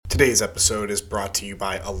Today's episode is brought to you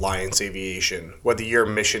by Alliance Aviation. Whether your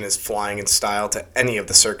mission is flying in style to any of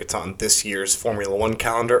the circuits on this year's Formula One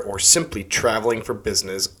calendar or simply traveling for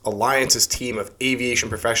business, Alliance's team of aviation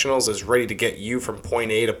professionals is ready to get you from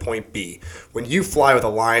point A to point B. When you fly with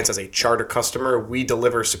Alliance as a charter customer, we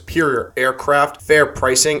deliver superior aircraft, fair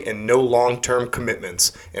pricing, and no long-term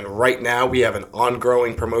commitments. And right now, we have an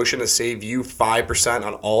ongoing promotion to save you 5%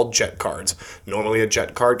 on all jet cards. Normally, a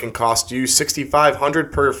jet card can cost you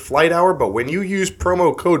 $6,500 per flight hour, but when you use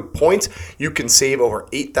promo code POINTS, you can save over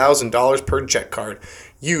 $8,000 per jet card.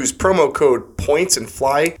 Use promo code POINTS and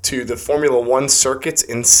fly to the Formula One circuits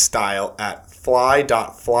in style at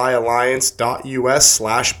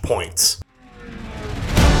fly.flyalliance.us/points.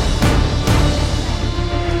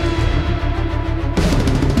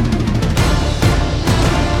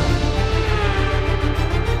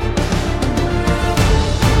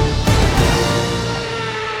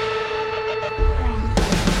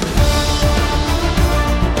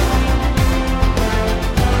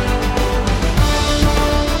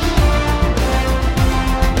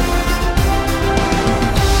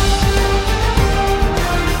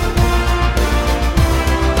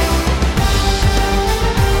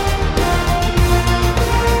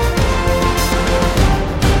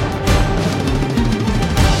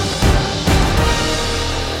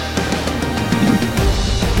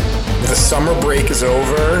 Summer break is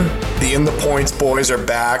over. The In the Points boys are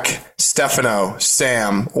back. Stefano,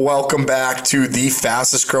 Sam, welcome back to the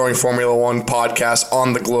fastest growing Formula One podcast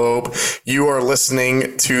on the globe. You are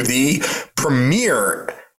listening to the premier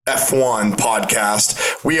F1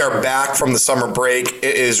 podcast. We are back from the summer break.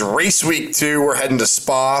 It is race week 2. We're heading to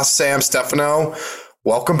Spa. Sam, Stefano,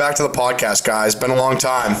 welcome back to the podcast, guys. Been a long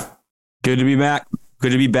time. Good to be back.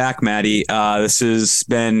 Good to be back, Maddie. This has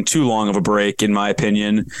been too long of a break, in my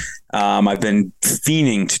opinion. I've been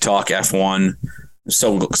fiending to talk F1.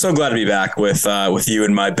 So glad to be back with you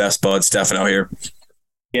and my best bud, Stefano, here.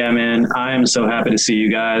 Yeah, man. I am so happy to see you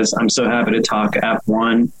guys. I'm so happy to talk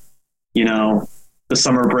F1. You know, the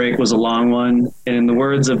summer break was a long one. And in the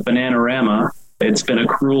words of Bananarama, it's been a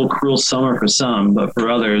cruel, cruel summer for some, but for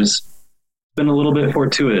others, it's been a little bit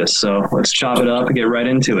fortuitous. So let's chop it up and get right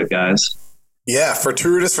into it, guys. Yeah,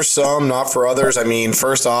 fortuitous for some, not for others. I mean,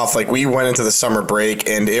 first off, we went into the summer break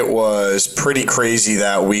and it was pretty crazy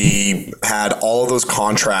that we had all of those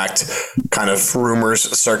contract kind of rumors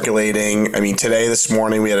circulating. I mean, this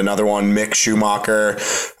morning, we had another one. Mick Schumacher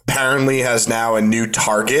apparently has now a new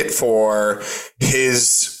target for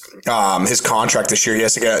his contract this year. He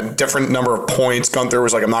has to get a different number of points. Gunther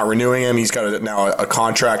was like, I'm not renewing him. He's got now a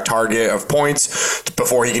contract target of points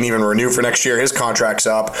before he can even renew for next year. His contract's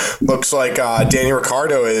up. Looks like Danny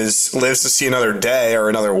Ricciardo lives to see another day or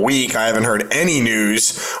another week. I haven't heard any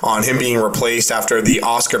news on him being replaced after the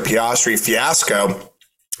Oscar Piastri fiasco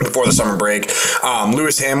before the summer break.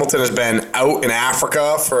 Lewis Hamilton has been out in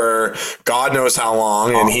Africa for God knows how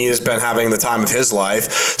long, and he has been having the time of his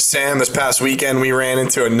life. Sam, this past weekend, we ran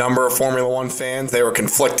into a number of Formula One fans. They were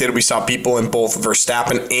conflicted. We saw people in both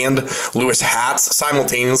Verstappen and Lewis hats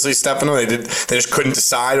simultaneously. Stefano, they just couldn't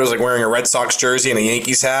decide. It was like wearing a Red Sox jersey and a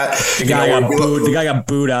Yankees hat. The guy got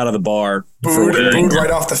booed out of the bar. Booed right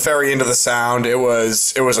off the ferry into the Sound. It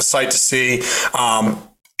was a sight to see.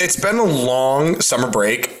 It's been a long summer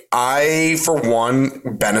break. I, for one,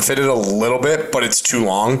 benefited a little bit, but it's too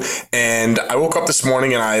long. And I woke up this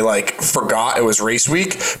morning and I forgot it was race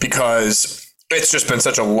week because it's just been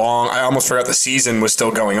such a long, I almost forgot the season was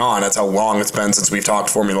still going on. That's how long it's been since we've talked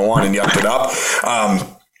Formula One and yucked it up.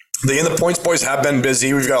 The In the Points boys have been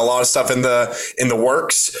busy. We've got a lot of stuff in the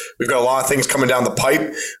works. We've got a lot of things coming down the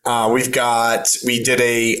pipe. We did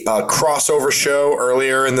a crossover show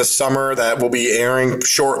earlier in the summer that will be airing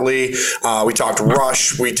shortly. We talked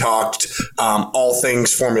Rush. We talked all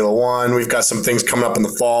things Formula One. We've got some things coming up in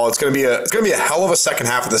the fall. It's gonna be a hell of a second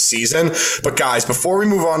half of the season. But guys, before we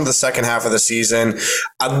move on to the second half of the season,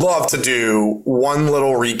 I'd love to do one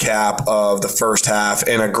little recap of the first half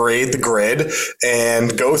and grade the grid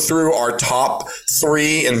and go through our top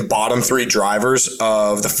 3 and bottom 3 drivers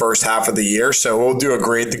of the first half of the year. So we'll do a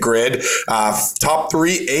grade the grid. Top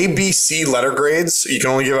 3 A, B, C letter grades. You can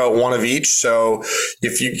only give out one of each. So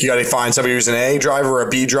if you got to find somebody who's an A driver, a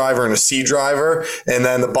B driver, and a C driver, and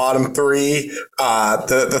then the bottom 3,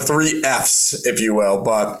 the 3 Fs, if you will.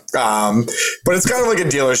 But it's kind of like a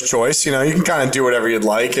dealer's choice. You know, you can kind of do whatever you'd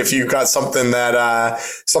like. If you've got something that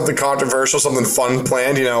something controversial, something fun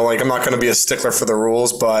planned, like I'm not going to be a stickler for the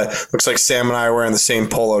rules, but looks like Sam and I are wearing the same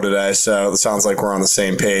polo today, so it sounds like we're on the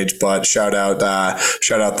same page. But shout out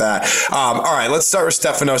that. All right, let's start with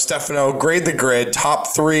Stefano. Stefano, grade the grid,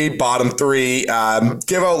 top 3, bottom 3.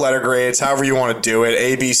 Give out letter grades, however you want to do it.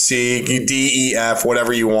 A, B, C, D, E, F,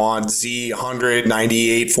 whatever you want. Z, 100,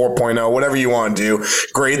 98, 4.0, whatever you want to do.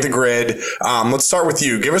 Grade the grid. Let's start with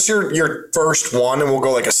you. Give us your first one, and we'll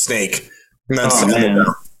go like a snake. And then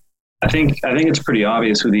I think it's pretty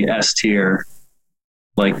obvious who the S tier,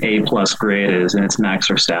 like A+ grade is, and it's Max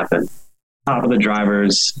Verstappen. Top of the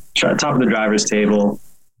drivers table.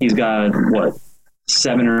 He's got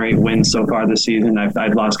 7 or 8 wins so far this season.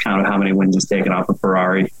 I've lost count of how many wins he's taken off of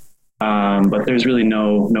Ferrari. But there's really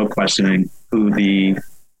no questioning who the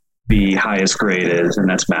highest grade is, and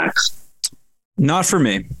that's Max. Not for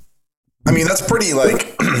me. I mean, that's pretty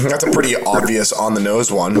that's a pretty obvious on the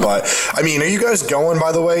nose one, but I mean, are you guys going,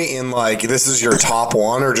 by the way, in this is your top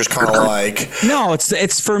one, or just kind of No,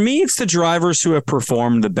 it's for me, it's the drivers who have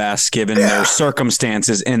performed the best given their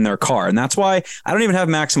circumstances in their car. And that's why I don't even have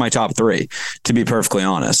Max in my top 3, to be perfectly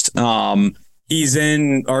honest. He's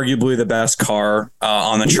in arguably the best car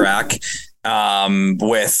on the track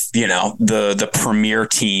with, the premier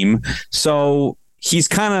team. So he's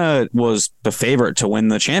kind of was the favorite to win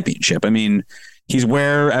the championship. I mean, he's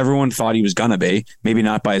where everyone thought he was going to be, maybe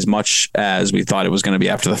not by as much as we thought it was going to be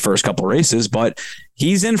after the first couple of races, but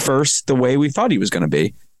he's in first the way we thought he was going to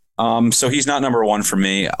be. So he's not number 1 for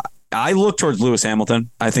me. I look towards Lewis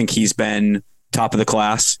Hamilton. I think he's been top of the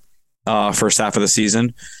class first half of the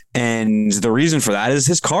season. And the reason for that is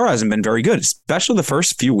his car hasn't been very good, especially the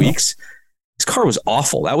first few weeks. His car was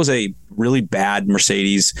awful. That was a really bad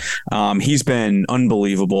Mercedes. He's been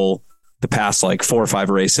unbelievable the past 4 or 5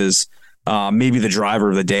 races, maybe the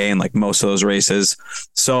driver of the day in most of those races.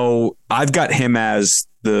 So I've got him as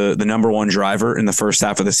the number 1 driver in the first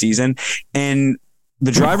half of the season. And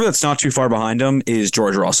the driver that's not too far behind him is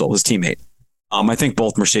George Russell, his teammate. I think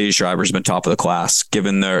both Mercedes drivers have been top of the class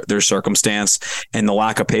given their circumstance and the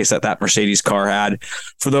lack of pace that Mercedes car had.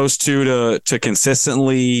 For those two to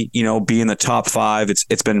consistently, be in the top 5,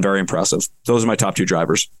 it's been very impressive. Those are my top 2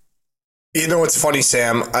 drivers. You know what's funny,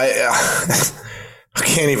 Sam? I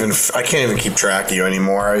can't even keep track of you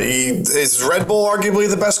anymore. Is Red Bull arguably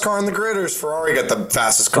the best car on the grid, or is Ferrari got the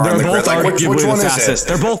fastest car on the grid? Which one is it?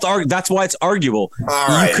 They're both. That's why it's arguable. All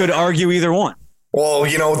right. You could argue either one. Well,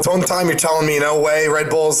 one time you're telling me, no way, Red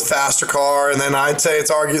Bull's the faster car, and then I'd say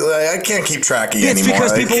it's arguably. I can't keep track of you anymore.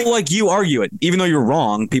 It's because people like you argue it. Even though you're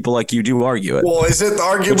wrong, people like you do argue it. Well, is it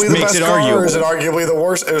arguably the best car, or is it arguably the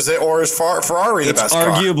worst? Is Ferrari the best car?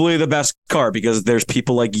 It's arguably the best car because there's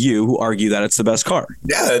people like you who argue that it's the best car.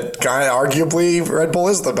 Yeah, arguably Red Bull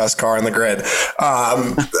is the best car in the grid.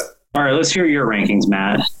 All right, let's hear your rankings,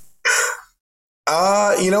 Matt.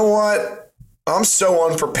 You know what? I'm so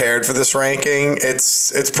unprepared for this ranking.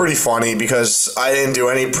 It's pretty funny because I didn't do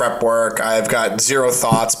any prep work. I've got 0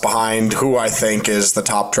 thoughts behind who I think is the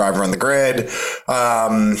top driver on the grid.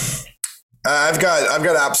 I've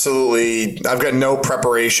got no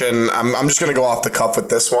preparation. I'm just going to go off the cuff with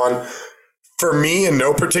this one. For me, in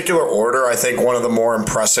no particular order, I think one of the more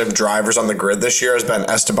impressive drivers on the grid this year has been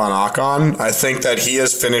Esteban Ocon. I think that he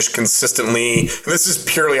has finished consistently. This is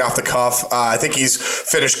purely off the cuff. I think he's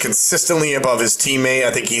finished consistently above his teammate.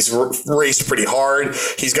 I think he's raced pretty hard.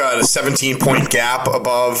 He's got a 17-point gap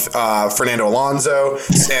above Fernando Alonso.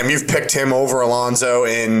 Sam, you've picked him over Alonso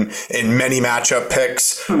in many matchup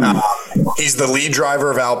picks. He's the lead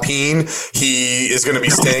driver of Alpine. He is going to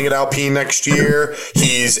be staying at Alpine next year.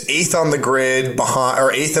 He's 8th on the grid.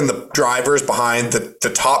 Eighth in the drivers behind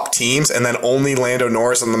the top teams, and then only Lando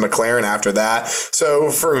Norris and the McLaren after that.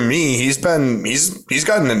 So for me, he's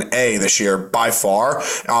gotten an A this year by far.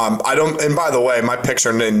 And by the way, my picks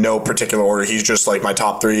are in no particular order. He's just my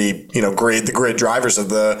top 3, grade the grid drivers of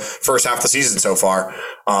the first half of the season so far.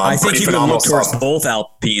 I think you can look towards both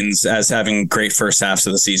Alpines as having great first halves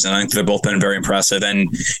of the season. I think they've both been very impressive.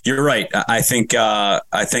 And you're right. I think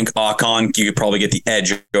Ocon, you could probably get the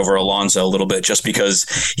edge over Alonso a little bit just because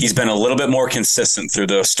he's been a little bit more consistent through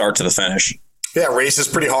the start to the finish. Yeah, races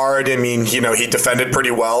pretty hard. I mean, he defended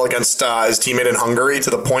pretty well against his teammate in Hungary to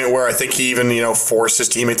the point where I think he even, forced his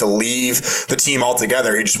teammate to leave the team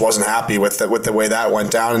altogether. He just wasn't happy with the way that went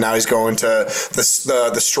down. And now he's going to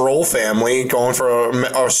the Stroll family, going for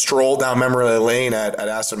a stroll down memory lane at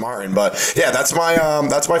Aston Martin. But yeah, that's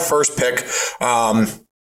my first pick.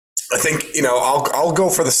 I think, I'll go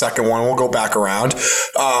for the second one. We'll go back around.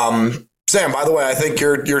 Sam, by the way, I think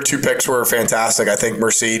your two picks were fantastic. I think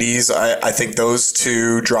Mercedes, I think those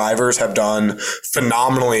two drivers have done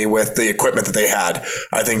phenomenally with the equipment that they had.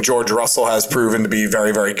 I think George Russell has proven to be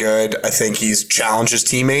very, very good. I think he's challenged his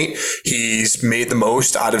teammate. He's made the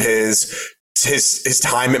most out of his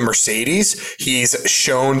time at Mercedes. He's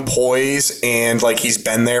shown poise and like he's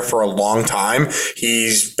been there for a long time.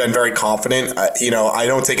 He's been very confident. I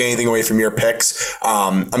don't take anything away from your picks.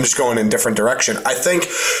 I'm just going in a different direction. I think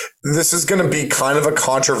this is going to be kind of a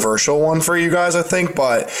controversial one for you guys, I think,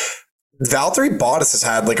 but Valtteri Bottas has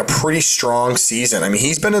had like a pretty strong season. I mean,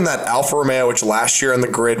 he's been in that Alfa Romeo, which last year on the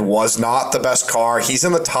grid was not the best car. He's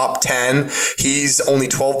in the top 10. He's only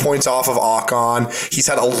 12 points off of Ocon. He's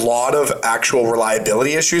had a lot of actual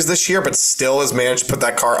reliability issues this year, but still has managed to put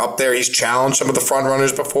that car up there. He's challenged some of the front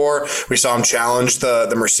runners before. We saw him challenge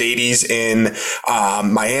the Mercedes in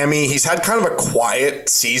Miami. He's had kind of a quiet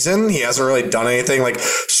season. He hasn't really done anything like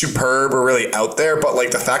superb or really out there, but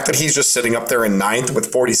like the fact that he's just sitting up there in ninth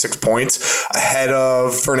with 46 points ahead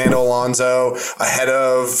of Fernando Alonso, ahead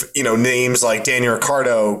of, names like Daniel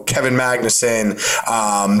Ricciardo, Kevin Magnussen,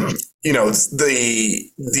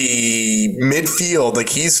 the midfield, like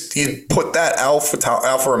he's put that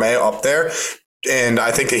Alfa Romeo up there. And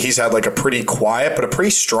I think that he's had like a pretty quiet, but a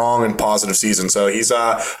pretty strong and positive season. So he's,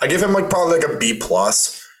 I give him probably like a B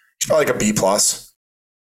plus. He's probably like a B plus.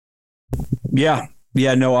 Yeah.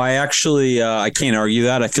 Yeah, no, I actually I can't argue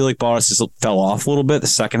that. I feel like Bottas just fell off a little bit the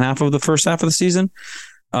second half of the first half of the season.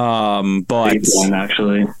 But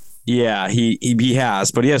actually, yeah, he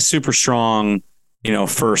has, but he has super strong,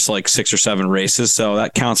 first like 6 or 7 races, so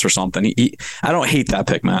that counts for something. I don't hate that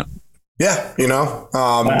pick, Matt. Yeah,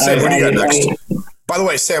 Sam, who do you got next? By the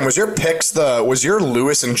way, Sam, was your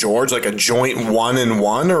Lewis and George like a joint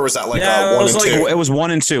 1-1, or was that like a 1 and 2? It was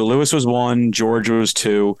 1 and 2. Lewis was 1, George was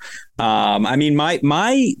 2. I mean,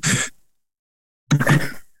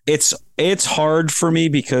 it's hard for me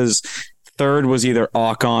because third was either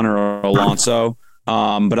Ocon or Alonso,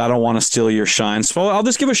 but I don't want to steal your shine. So I'll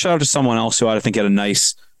just give a shout out to someone else who I think had a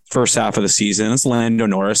nice first half of the season. It's Lando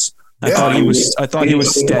Norris. I thought he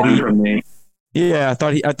was steady. Yeah,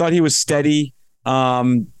 I thought he was steady.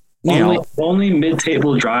 Only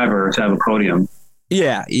mid-table driver to have a podium.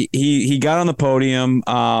 Yeah, he got on the podium.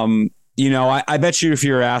 I bet you if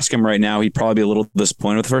you were asking him right now, he'd probably be a little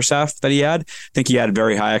disappointed with the first half that he had. I think he had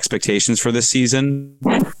very high expectations for this season,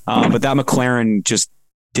 but that McLaren just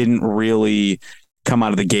didn't really come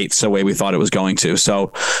out of the gates the way we thought it was going to.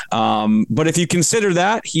 So, but if you consider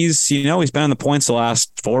that, he's been in the points the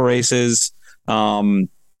last 4 races, 7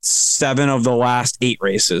 of the last 8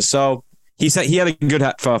 races. So he had a good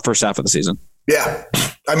first half of the season. Yeah,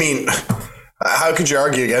 I mean, how could you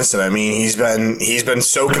argue against it? I mean, he's been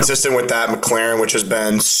so consistent with that McLaren, which has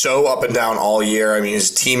been so up and down all year. I mean, his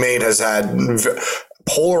teammate has had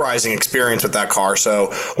polarizing experience with that car. So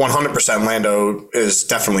 100% Lando is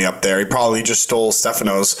definitely up there. He probably just stole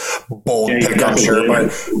Stefano's bold pick, I'm sure.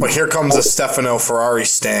 But here comes a Stefano Ferrari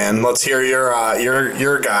stan. Let's hear your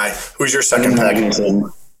guy. Who's your second pick?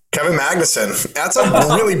 Kevin Magnussen. That's a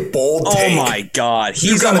really bold take. Oh my God.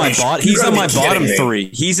 He's on my bottom 3.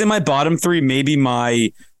 He's in my bottom 3, maybe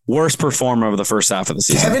my worst performer of the first half of the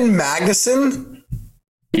season. Kevin Magnussen?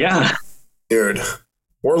 Yeah. Dude.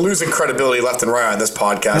 We're losing credibility left and right on this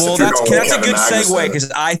podcast. Well, that's a good segue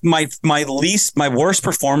because my worst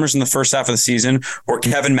performers in the first half of the season were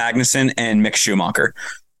Kevin Magnussen and Mick Schumacher.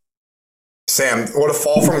 Sam, what a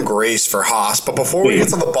fall from grace for Haas. But before we get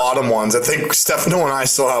to the bottom ones, I think Stefano and I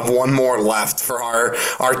still have one more left for our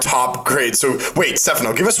top grade. So wait,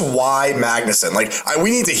 Stefano, give us why Magnussen.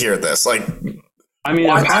 We need to hear this. I mean,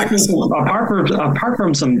 apart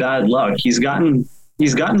from some bad luck, he's gotten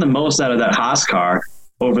the most out of that Haas car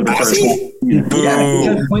over the first. Yeah, he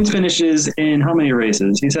had points finishes in how many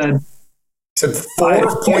races? He said 5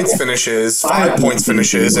 points finishes, 5 points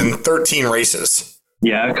finishes in 13 races.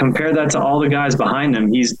 Yeah, compare that to all the guys behind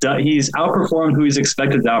him. He's outperformed who he's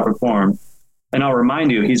expected to outperform. And I'll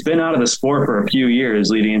remind you, he's been out of the sport for a few years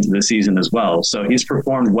leading into the season as well. So he's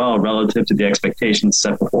performed well relative to the expectations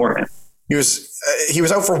set before him. He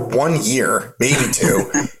was out for 1 year, maybe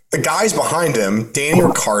 2. The guys behind him, Daniel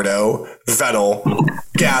Ricciardo, Vettel,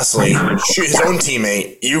 Gasly, his own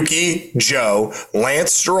teammate, Yuki, Joe,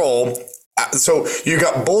 Lance Stroll. So you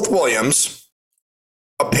got both Williams,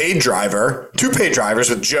 a paid driver, 2 paid drivers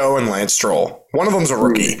with Joe and Lance Stroll. One of them's a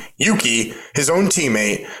rookie. Yuki, his own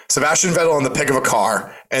teammate, Sebastian Vettel in the pick of a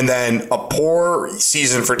car, and then a poor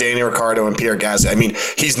season for Daniel Ricciardo and Pierre Gasly. I mean,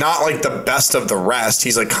 he's not like the best of the rest.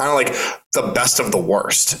 He's kind of like the best of the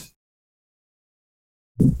worst.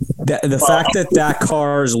 The fact that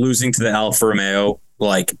car is losing to the Alfa Romeo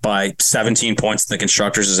like by 17 points in the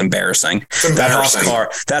constructors is embarrassing. Embarrassing.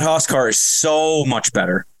 That Haas car is so much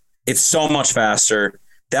better. It's so much faster.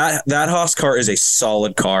 That Haas car is a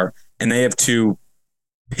solid car, and they have two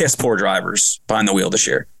piss poor drivers behind the wheel this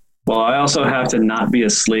year. Well, I also have to not be a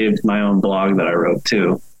slave to my own blog that I wrote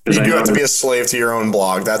too. You do have to be a slave to your own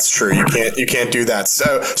blog. That's true. You can't do that.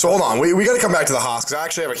 So hold on. We got to come back to the Haas because I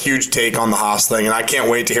actually have a huge take on the Haas thing, and I can't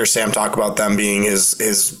wait to hear Sam talk about them being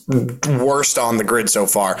his worst on the grid so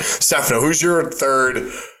far. Stefano, who's your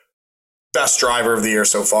third best driver of the year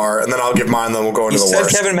so far? And then I'll give mine. Then we'll go into the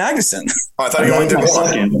worst. Kevin Magnussen. Oh, I thought you only did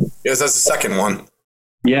one. Yes, that's the second one.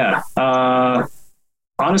 Yeah.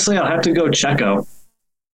 Honestly, I'll have to go Checo.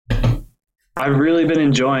 I've really been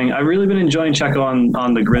enjoying Checo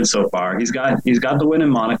on the grid so far. He's got the win in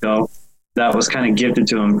Monaco that was kind of gifted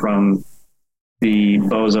to him from the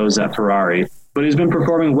bozos at Ferrari, but he's been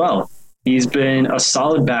performing well. He's been a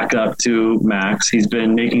solid backup to Max. He's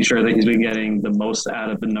been making sure that he's been getting the most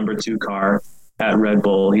out of the number 2 car at Red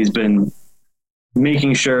Bull. He's been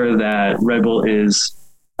making sure that Red Bull is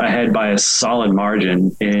ahead by a solid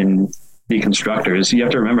margin in the constructors. You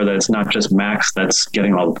have to remember that it's not just Max that's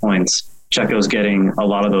getting all the points. Checo's getting a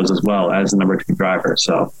lot of those as well as the number 2 driver.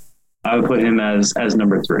 So I would put him as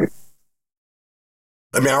number 3.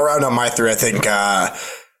 I mean, I'll round out my 3. I think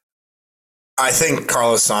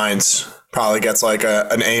Carlos Sainz probably gets like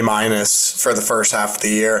an A- for the first half of the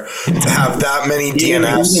year. To have that many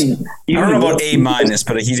DNFs. I don't know about A-,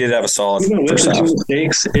 but he did have a solid first half. Even with the 2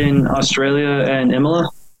 mistakes in Australia and Imola?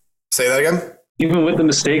 Say that again? Even with the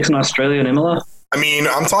mistakes in Australia and Imola? I mean,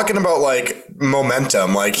 I'm talking about like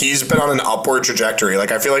momentum. Like he's been on an upward trajectory.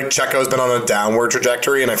 Like I feel like Checo's been on a downward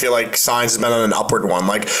trajectory, and I feel like Sainz has been on an upward one.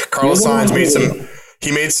 Like Carlos Sainz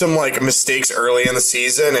made some like mistakes early in the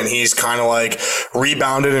season, and he's kind of like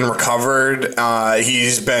rebounded and recovered.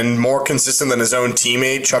 He's been more consistent than his own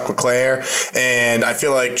teammate Chuck Leclerc, and I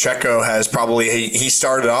feel like Checo has he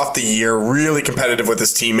started off the year really competitive with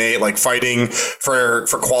his teammate, like fighting for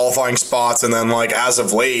qualifying spots, and then like as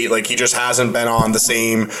of late, like he just hasn't been on the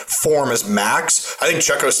same form as Max. I think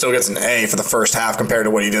Checo still gets an A for the first half compared to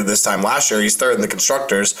what he did this time last year. He's third in the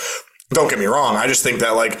constructors. Don't get me wrong. I just think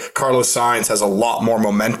that like Carlos Sainz has a lot more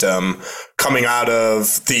momentum coming out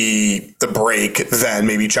of the break than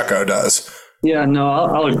maybe Checo does. Yeah, no,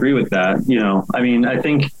 I'll agree with that. You know, I mean, I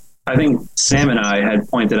think Sam and I had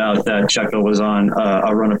pointed out that Checo was on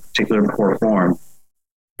a run of particular poor form.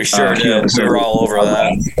 We sure did. We were all over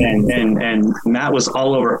that. And Matt was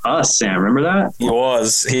all over us, Sam. Remember that? He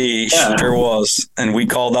was. He sure was. And we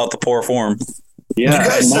called out the poor form. Yeah, you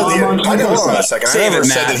guys said hold on a second. Save I never it,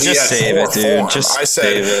 said Matt. that he Just had save poor it, dude. form. Just I said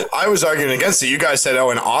save it. I was arguing against it. You guys said,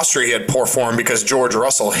 in Austria he had poor form because George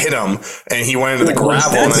Russell hit him and he went into the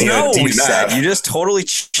gravel and then he had a DNF. You just totally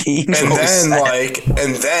changed.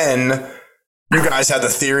 And then you guys had the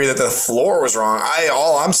theory that the floor was wrong.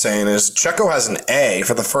 All I'm saying is Checo has an A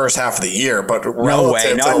for the first half of the year, but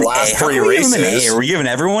relative to the last 3 races, are we giving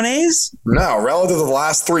everyone A's? No, relative to the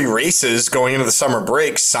last 3 races going into the summer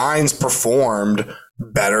break, Sainz performed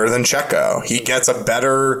better than Checo. He gets a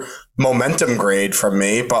better momentum grade from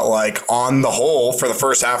me, but like on the whole, for the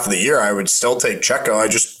first half of the year, I would still take Checo.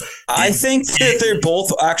 I think that they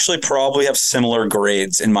both actually probably have similar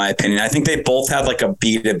grades, in my opinion. I think they both had like a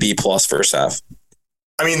B to B plus first half.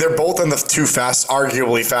 I mean, they're both in the 2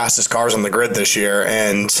 arguably fastest cars on the grid this year,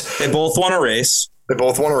 and they both won a race.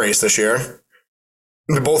 This year.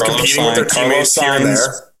 They're both competing with their teammates here and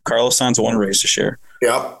there. Carlos Sainz won a race this year.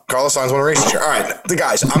 Yep, Carlos Sainz won a race this year. All right, the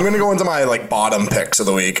guys, I'm going to go into my like bottom picks of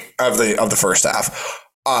the week of the first half.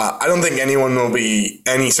 I don't think anyone will be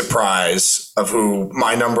any surprise of who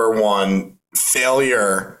my number 1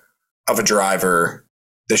 failure of a driver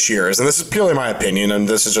this year is, and this is purely my opinion, and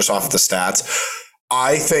this is just off of the stats.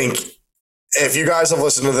 I think if you guys have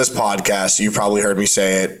listened to this podcast, you've probably heard me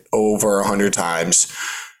say it over 100 times.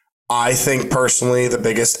 I think personally the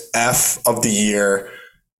biggest F of the year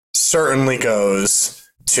certainly goes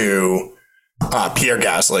to Pierre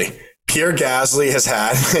Gasly. Pierre Gasly has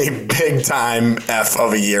had a big time F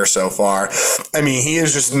of a year so far. I mean, he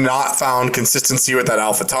has just not found consistency with that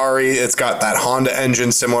AlphaTauri. It's got that Honda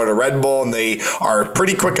engine similar to Red Bull, and they are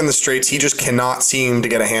pretty quick in the straights. He just cannot seem to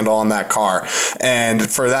get a handle on that car. And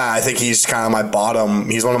for that, I think he's kind of my bottom.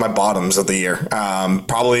 He's one of my bottoms of the year.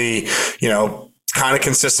 Probably, kind of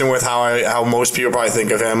consistent with how most people probably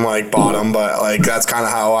think of him, like bottom, but like that's kind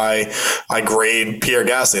of how I grade Pierre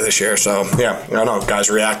Gasly this year. So yeah, I don't know if guys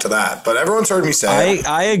react to that, but everyone's heard me say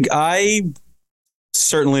I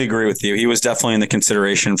certainly agree with you. He was definitely in the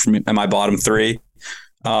consideration for me in my bottom 3.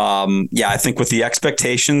 I think with the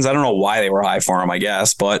expectations, I don't know why they were high for him, I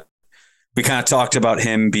guess, but we kind of talked about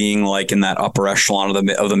him being like in that upper echelon of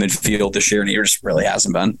the midfield this year, and he just really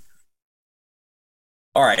hasn't been.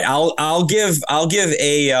 All right, I'll give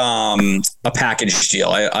a package deal.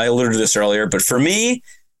 I alluded to this earlier, but for me,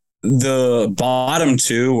 the bottom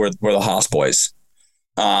two were the Haas boys.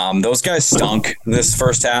 Those guys stunk this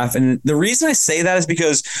first half, and the reason I say that is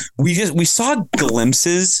because we saw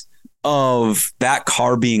glimpses of that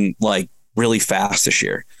car being like really fast this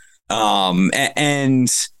year, and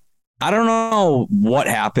I don't know what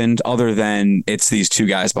happened other than it's these two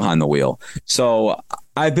guys behind the wheel. So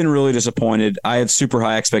I've been really disappointed. I had super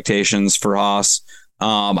high expectations for Haas.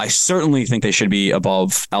 I certainly think they should be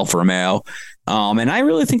above Alfa Romeo. And I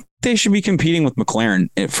really think they should be competing with McLaren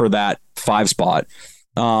for that 5 spot.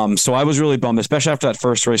 So I was really bummed, especially after that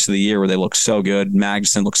first race of the year where they looked so good.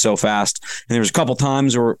 Magnussen looked so fast. And there was a couple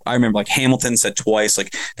times where I remember like Hamilton said twice,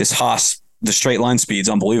 like this Haas, the straight line speed's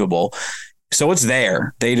unbelievable. So it's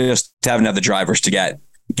there. They just haven't had the drivers to get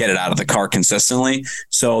it out of the car consistently.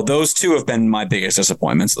 So those two have been my biggest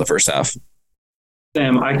disappointments of the first half.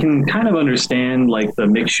 Sam, I can kind of understand like the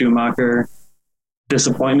Mick Schumacher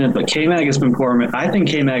disappointment, but K-Mag has been poor. I think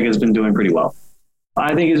K-Mag has been doing pretty well.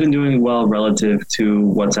 I think he's been doing well relative to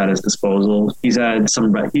what's at his disposal. He's had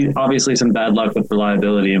obviously some bad luck with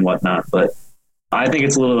reliability and whatnot, but I think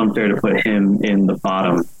it's a little unfair to put him in the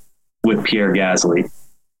bottom with Pierre Gasly.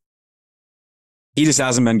 He just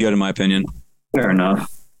hasn't been good, in my opinion. Fair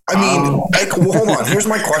enough. I mean, well, hold on. Here's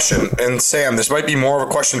my question. And Sam, this might be more of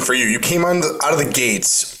a question for you. You came out of the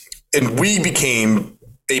gates and we became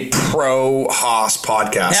a pro Haas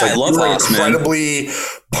podcast. Yeah, I love Haas, incredibly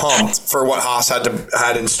pumped for what Haas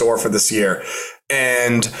had in store for this year.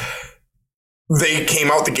 And they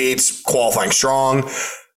came out the gates qualifying strong.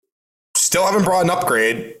 Still haven't brought an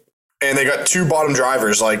upgrade. And they got 2 bottom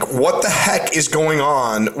drivers. Like, what the heck is going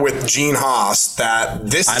on with Gene Haas that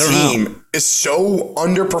this team is so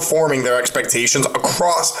underperforming their expectations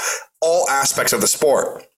across all aspects of the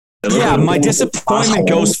sport? Yeah, my disappointment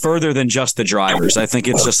goes further than just the drivers. I think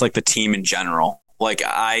it's just like the team in general. Like,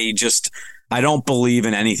 I don't believe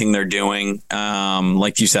in anything they're doing.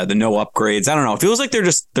 Like you said, the no upgrades. I don't know. It feels like they're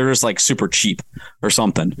just like super cheap or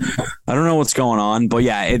something. I don't know what's going on, but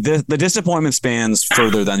yeah, the disappointment spans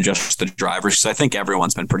further than just the drivers. Because I think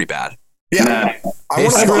everyone's been pretty bad. Yeah, I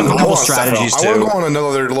want to go on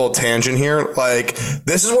another little tangent here. Like,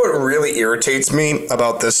 this is what really irritates me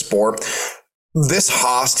about this sport. This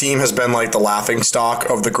Haas team has been like the laughing stock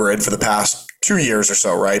of the grid for the past 2 years or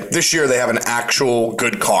so, right? This year they have an actual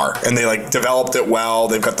good car and they like developed it well.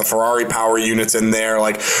 They've got the Ferrari power units in there.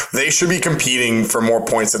 Like, they should be competing for more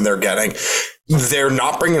points than they're getting. They're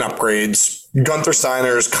not bringing upgrades. Gunther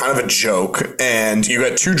Steiner is kind of a joke. And you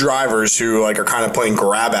got 2 drivers who like are kind of playing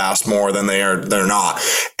grab ass more than they're not.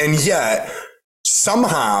 And yet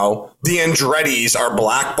somehow the Andrettis are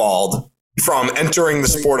blackballed from entering the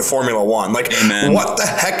sport of Formula One. Like, what the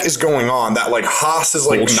heck is going on that like Haas is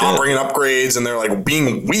like not bringing upgrades and they're like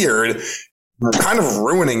being weird, kind of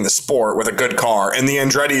ruining the sport with a good car. And the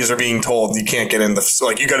Andrettis are being told you can't get in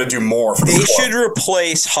like, you got to do more for the sport. They should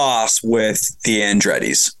replace Haas with the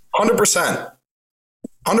Andrettis. 100%.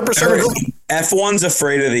 100% agree. F1's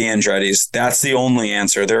afraid of the Andrettis. That's the only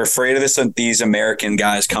answer. They're afraid of these American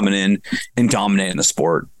guys coming in and dominating the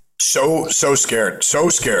sport. So scared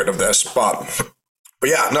of this, but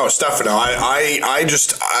yeah, no, Stefano, I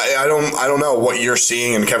don't know what you're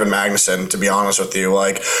seeing in Kevin Magnussen, to be honest with you.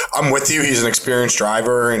 Like, I'm with you. He's an experienced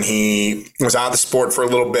driver and he was out of the sport for a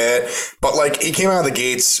little bit, but like, he came out of the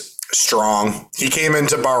gates strong. He came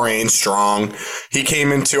into Bahrain strong. He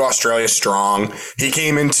came into Australia strong. He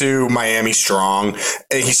came into Miami strong.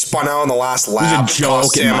 And he spun out in the last lap.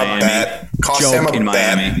 Cost Sam a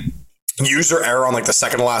bet. User error on like the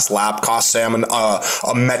second to last lap cost Sam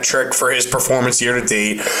a metric for his performance year to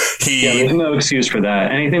date. There's no excuse for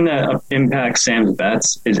that. Anything that impacts Sam's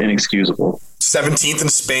bets is inexcusable. 17th in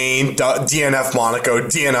Spain, DNF Monaco,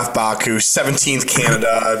 DNF Baku, 17th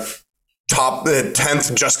Canada, top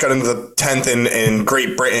 10th, just got into the 10th in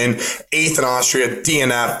Great Britain, 8th in Austria,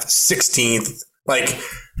 DNF, 16th. Like,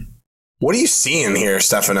 what are you seeing here,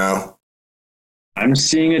 Stefano? I'm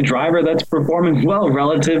seeing a driver that's performing well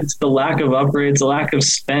relative to the lack of upgrades, the lack of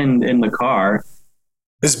spend in the car.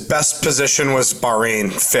 His best position was Bahrain,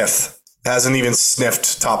 5th. Hasn't even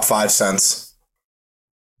sniffed top 5 since.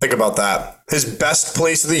 Think about that. His best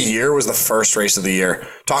place of the year was the first race of the year.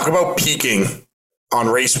 Talk about peaking on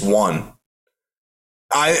race 1.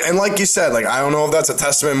 And like you said, like, I don't know if that's a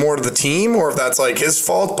testament more to the team or if that's like his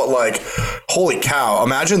fault, but like, holy cow.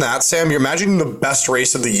 Imagine that, Sam. You're imagining the best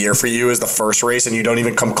race of the year for you is the first race and you don't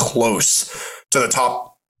even come close to the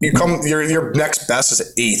top Your next best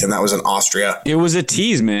is 8th, and that was in Austria. It was a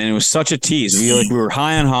tease, man. It was such a tease. We were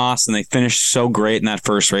high on Haas, and they finished so great in that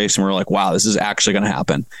first race, and we were like, "Wow, this is actually going to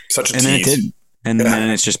happen." Such a and tease. Then it did, and then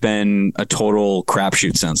it's just been a total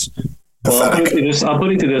crapshoot since. Well, I'll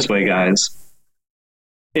put it to this way, guys.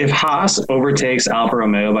 If Haas overtakes Alfa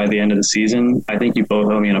Romeo by the end of the season, I think you both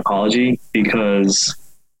owe me an apology, because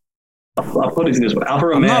I'll put it this way.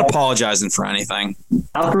 I'm not apologizing for anything.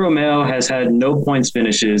 Alfa Romeo has had no points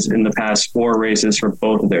finishes in the past 4 races for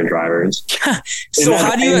both of their drivers. So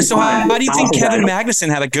how do you think Kevin Magnussen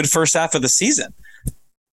had a good first half of the season?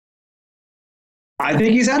 I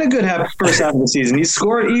think he's had a good first half of the season. He's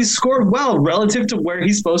scored well relative to where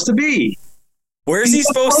he's supposed to be. Where's he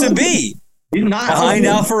supposed to be? He's not behind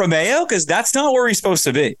Alfa Romeo, because that's not where he's supposed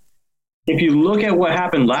to be. If you look at what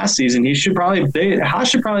happened last season, Haas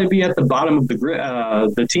should probably be at the bottom of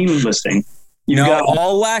the team listing.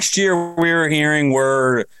 All last year we were hearing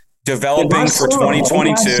we're developing for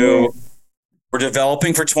 2022. We're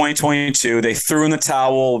developing for 2022. They threw in the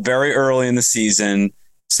towel very early in the season,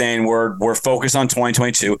 saying we're focused on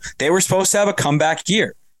 2022. They were supposed to have a comeback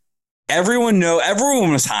year. Everyone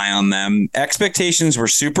was high on them. Expectations were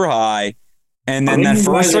super high. And then that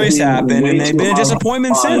first race happened, and they've been a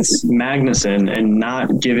disappointment since. Magnussen, and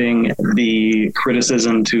not giving the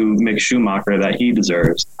criticism to Mick Schumacher that he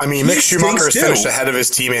deserves. I mean, Mick Schumacher has finished ahead of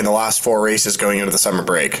his teammate in the last 4 races going into the summer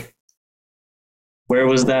break. Where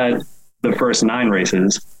was that the first 9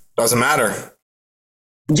 races? Doesn't matter.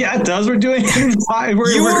 Yeah, it does. We're doing it.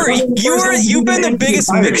 You've been the biggest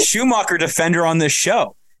Mick Schumacher defender on this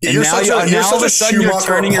show. And now all of a sudden you're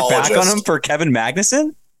turning your back on him for Kevin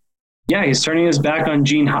Magnussen? Yeah, he's turning his back on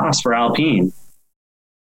Gene Haas for Alpine.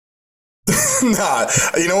 Nah,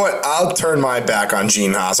 you know what? I'll turn my back on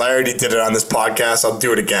Gene Haas. I already did it on this podcast. I'll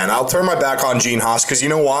do it again. I'll turn my back on Gene Haas because you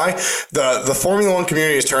know why? The Formula One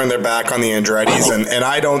community has turned their back on the Andrettis, and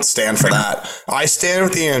I don't stand for that. I stand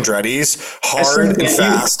with the Andrettis hard and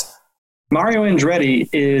fast. Mario Andretti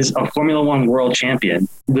is a Formula One world champion.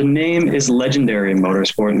 The name is legendary in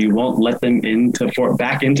motorsport, and you won't let them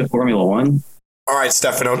back into Formula One. All right,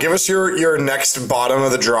 Stefano, give us your next bottom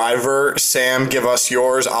of the driver. Sam, give us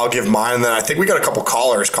yours. I'll give mine. And then I think we got a couple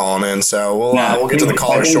callers calling in, so we'll get to the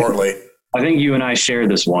callers shortly. I think you and I share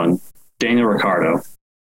this one. Daniel Ricciardo.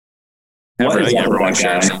 Everyone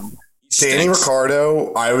shares. Danny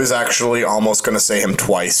Ricciardo, I was actually almost going to say him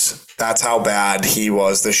twice. That's how bad he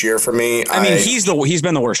was this year for me. I mean, he's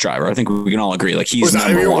been the worst driver. I think we can all agree. Like he's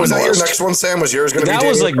number one. Was that your next one, Sam? Was yours going to be?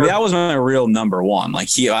 That was my real number one. Like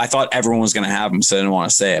I thought everyone was going to have him, so I didn't want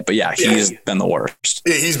to say it. But he's been the worst.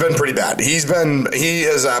 Yeah, he's been pretty bad. He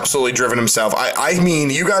has absolutely driven himself. I mean,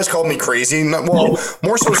 you guys called me crazy. More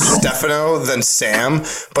so Stefano than Sam.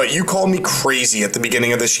 But you called me crazy at the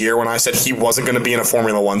beginning of this year when I said he wasn't going to be in a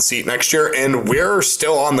Formula One seat next year, and we're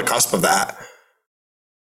still on the cusp of that.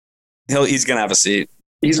 He's going to have a seat.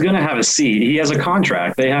 He's going to have a seat. He has a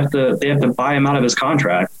contract. They have to buy him out of his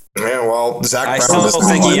contract. Yeah, well, I still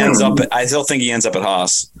think he ends up at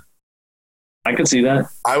Haas. I could see that.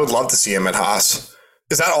 I would love to see him at Haas.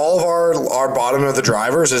 Is that all of our bottom of the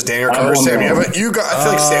drivers? Is Daniel Ricciardo? Sam, I feel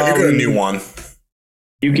like Sam, you got a new one.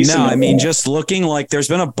 I mean, just looking like there's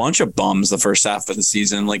been a bunch of bums the first half of the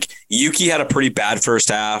season. Like Yuki had a pretty bad first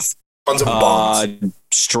half. Tons of bums.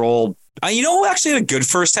 Stroll. You know who actually had a good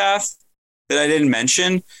first half that I didn't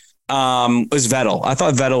mention was Vettel. I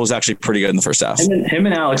thought Vettel was actually pretty good in the first half. Him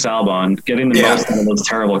and Alex Albon getting the most out of those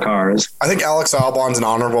terrible cars. I think Alex Albon's an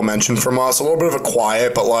honorable mention from us. A little bit of a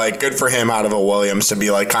quiet, but like good for him out of a Williams to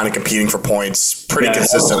be like kind of competing for points pretty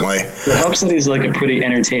consistently. It helps that he's like a pretty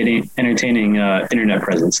entertaining internet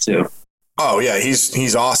presence too. Oh yeah,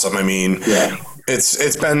 he's awesome. I mean,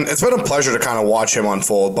 It's been a pleasure to kind of watch him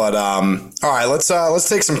unfold. But all right, let's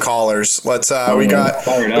take some callers. We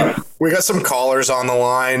got some callers on the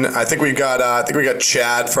line. I think we got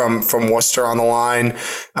Chad from Worcester on the line.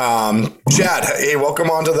 Chad, hey, welcome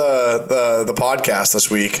onto the podcast this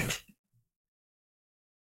week.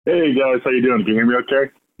 Hey guys, how you doing? Can you hear me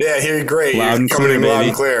okay? Yeah, I hear you great. Loud and coming clear, in loud baby.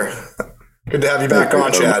 and clear. Good to have you back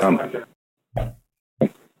on, Chad.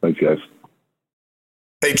 Thanks, guys.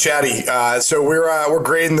 Hey, Chatty. So we're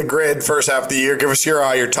grading the grid first half of the year. Give us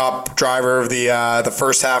your top driver of the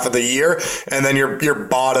first half of the year, and then your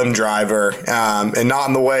bottom driver, and not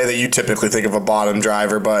in the way that you typically think of a bottom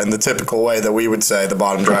driver, but in the typical way that we would say the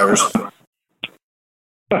bottom drivers.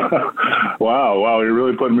 Wow, you're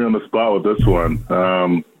really putting me on the spot with this one.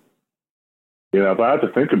 If I had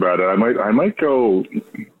to think about it, I might go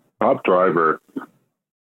top driver.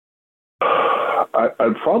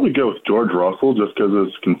 I'd probably go with George Russell just because of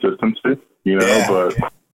his consistency, but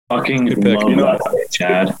Fucking Good pick. love that,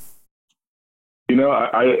 Chad.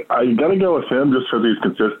 I got to go with him just because he's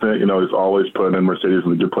consistent. He's always putting in Mercedes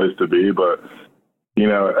in a good place to be. But,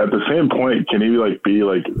 at the same point, can he be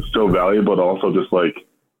so valuable to also just I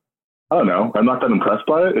don't know. I'm not that impressed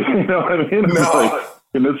by it. You know what I mean? No.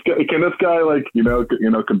 Can this guy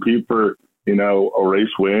compete for, a race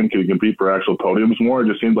win? Can he compete for actual podiums more? It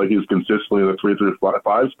just seems like he's consistently in the 3 through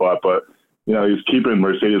 5 spot, but he's keeping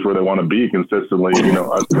Mercedes where they want to be consistently, in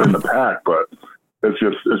the pack, but it's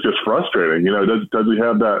just frustrating. Does he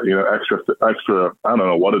have that, extra, I don't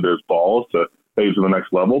know what it is, balls to take to the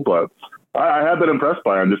next level? But I have been impressed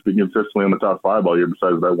by him just being consistently in the top 5 all year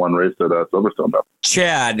besides that one race at Silverstone.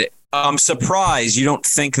 Chad, I'm surprised you don't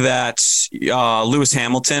think that Lewis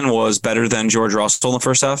Hamilton was better than George Russell in the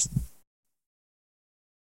first half?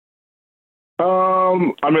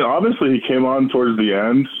 Obviously he came on towards the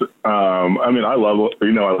end. I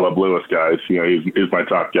love Lewis, guys. He's my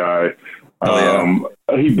top guy.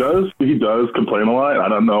 He does complain a lot. I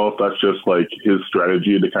don't know if that's just his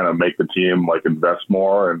strategy to kind of make the team invest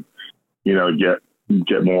more and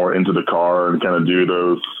get more into the car and kind of do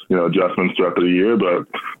those adjustments throughout the year. But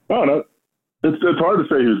I don't know. It's hard to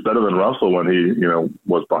say he was better than Russell when he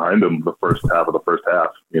was behind him the first half of the first half.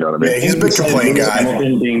 You know what I mean? Yeah, he's a big complaint guy.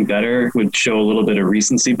 Hamilton being better would show a little bit of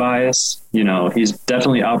recency bias. He's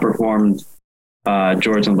definitely outperformed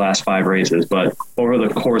George in the last 5 races, but over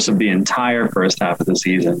the course of the entire first half of the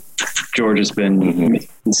season, George has been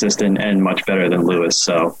consistent and much better than Lewis.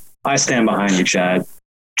 So I stand behind you, Chad.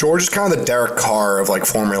 George is kind of the Derek Carr of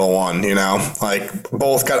Formula One,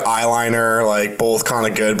 both got eyeliner, both kind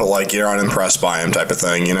of good, but you're unimpressed by him type of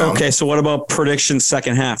thing, Okay, so what about prediction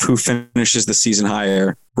second half? Who finishes the season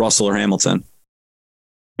higher, Russell or Hamilton?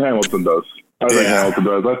 Hamilton does. I think Hamilton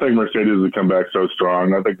does. I think Mercedes would come back so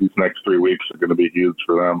strong. I think these next 3 weeks are going to be huge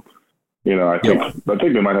for them. I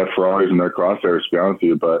think they might have Ferraris in their crosshairs, to be honest with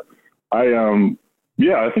you. But I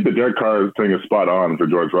think the Derek Carr thing is spot on for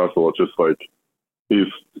George Russell. It's just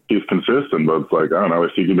he's consistent, but it's I don't know,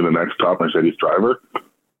 is he going to be the next top Mercedes driver?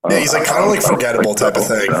 Yeah, he's kind of forgettable type of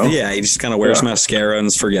thing. Yeah, he just kind of wears mascara and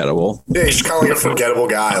is forgettable. Yeah, he's kind of a forgettable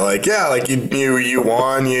guy. You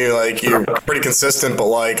won, you're pretty consistent, but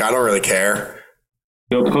I don't really care.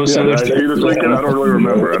 This weekend, I don't really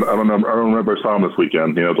remember. I don't remember I saw him this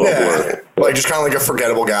weekend. It's all just kind of a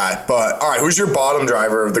forgettable guy. But all right, who's your bottom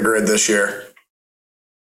driver of the grid this year?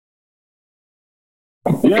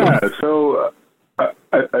 Yeah, so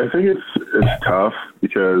I think it's tough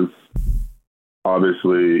because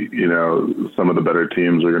obviously, some of the better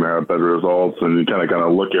teams are going to have better results, and you kind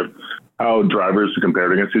of look at how drivers are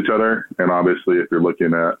compared against each other. And obviously, if you're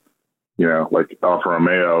looking at, Alfa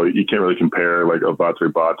Romeo, you can't really compare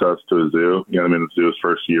Valtteri Bottas to Azu. It's Azu's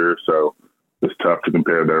first year, so it's tough to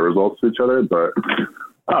compare their results to each other. But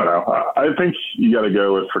I don't know. I think you got to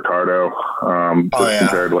go with Ricciardo.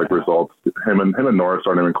 Compared to results, him and Norris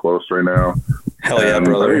aren't even close right now. Hell yeah,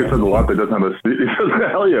 brother! I think it says a lot that doesn't have a seat. It says,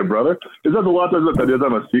 hell yeah, brother! It says a lot that doesn't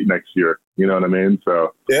have a seat next year. You know what I mean?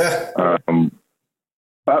 So yeah. I don't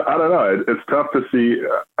know. It's tough to see.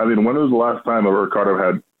 When was the last time Ricciardo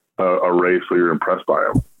had a race where you're impressed by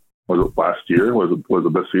him? Was it last year? Was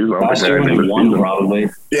it this season? Last year when he won, probably.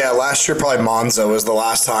 Yeah, last year probably Monza was the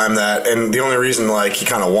last time that, and the only reason he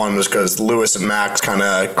kind of won was because Lewis and Max kind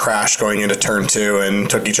of crashed going into turn 2 and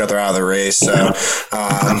took each other out of the race. So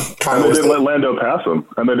they didn't let Lando pass him,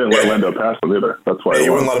 and they didn't let Lando pass him either. That's why he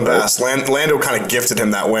wouldn't let him pass. Lando kind of gifted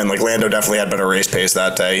him that win. Lando definitely had better race pace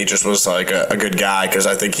that day. He just was a good guy because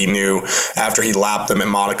I think he knew after he lapped them in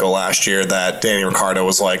Monaco last year that Danny Ricciardo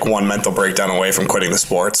was one mental breakdown away from quitting the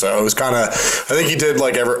sport. So it was kind of, I think he did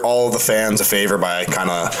all of the fans a favor by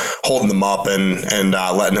kind of holding them up and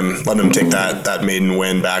letting him take that maiden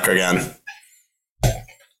win back again.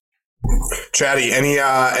 Chatty,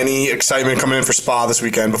 any excitement coming in for Spa this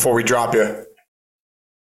weekend before we drop you?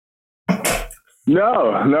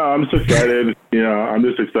 No, I'm just excited. I'm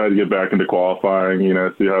just excited to get back into qualifying.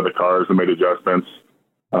 See how the cars have made adjustments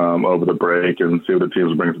over the break and see what the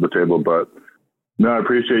teams bring to the table. But no, I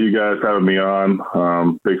appreciate you guys having me on.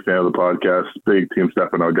 Big fan of the podcast. Big Team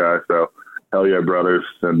Stefano guy. So hell yeah, brothers.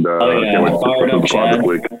 And fired up, Chad.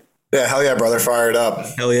 Yeah, hell yeah, brother. Fired up.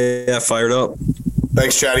 Hell yeah, fired up.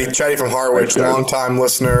 Thanks, Chatty. Chatty from Harwich, long-time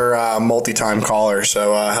listener, multi-time caller.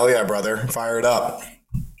 So hell yeah, brother. Fired up.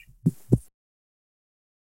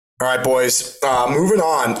 All right, boys. Moving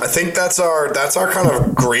on. I think that's our kind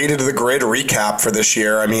of graded to the grid recap for this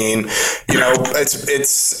year.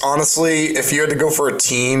 It's honestly, if you had to go for a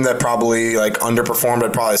team that probably underperformed,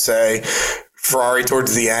 I'd probably say Ferrari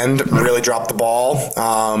towards the end really dropped the ball.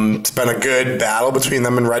 It's been a good battle between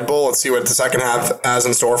them and Red Bull. Let's see what the second half has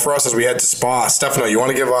in store for us as we head to Spa. Stefano, you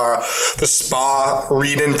want to give the Spa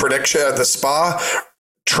read-in prediction, the Spa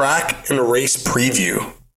track and race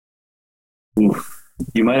preview? Oof.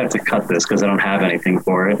 You might have to cut this because I don't have anything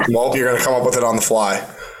for it. Well, you're going to come up with it on the fly.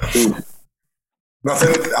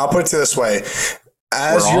 Nothing. I'll put it this way.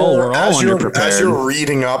 As you're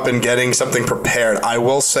reading up and getting something prepared, I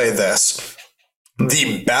will say this.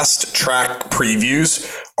 The best track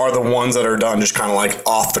previews are the ones that are done just kind of like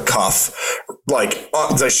off the cuff, like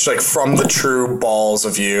from the true balls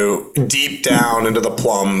of you, deep down into the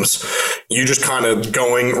plums. You just kind of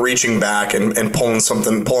reaching back and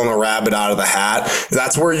pulling a rabbit out of the hat.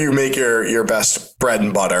 That's where you make your best bread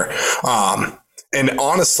and butter. And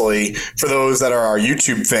honestly, for those that are our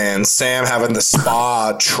YouTube fans, Sam having the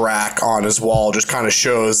Spa track on his wall just kind of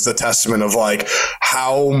shows the testament of like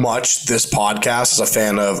how much this podcast is a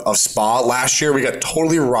fan of Spa. Last year, we got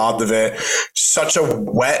totally robbed of it. Such a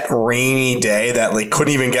wet, rainy day that like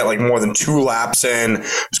couldn't even get like more than 2 laps in. It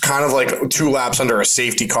was kind of like 2 laps under a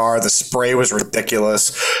safety car. The spray was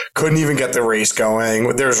ridiculous. Couldn't even get the race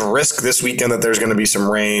going. There's risk this weekend that there's going to be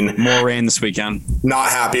some rain. More rain this weekend. Not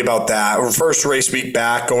happy about that. First race week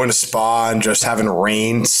back, going to Spa and just having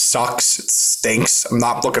rain sucks. It stinks. I'm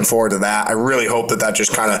not looking forward to that. I really hope that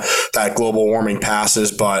just kind of that global warming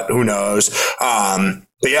passes, but who knows?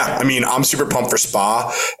 But yeah, I mean, I'm super pumped for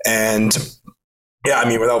Spa, and yeah, I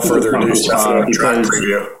mean, without further ado, track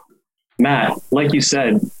preview. Matt, like you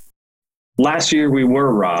said, last year we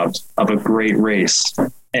were robbed of a great race,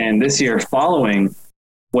 and this year, following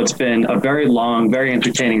what's been a very long, very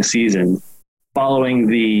entertaining season, following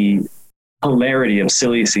the hilarity of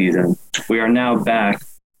silly season, we are now back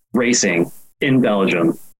racing in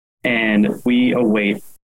Belgium, and we await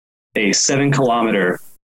a 7-kilometer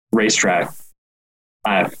racetrack.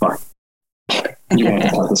 You want to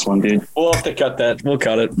cut this one, dude? We'll have to cut that. We'll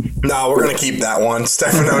cut it. No, we're going to keep that one.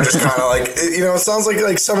 Stefano just kind of like, it sounds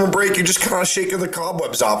like summer break. You're just kind of shaking the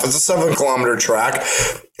cobwebs off. It's a 7-kilometer track.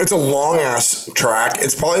 It's a long ass track.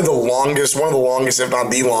 It's probably one of the longest, if not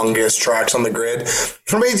the longest tracks on the grid.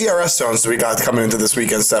 How many DRS zones do we got coming into this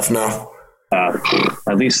weekend, Stefano?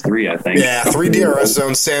 At least 3, I think. Yeah, 3 DRS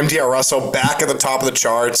zones. Sam DiArusso back at the top of the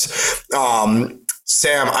charts.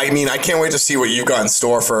 Sam, I mean, I can't wait to see what you've got in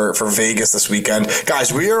store for Vegas this weekend.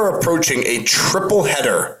 Guys, we are approaching a triple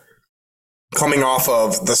header coming off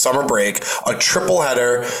of the summer break. A triple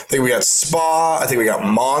header. I think we got Spa. I think we got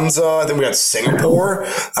Monza. I think we got Singapore.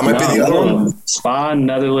 That might be the other one. Spa,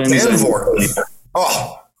 Netherlands. Zandvoort.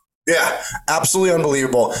 Oh, yeah. Absolutely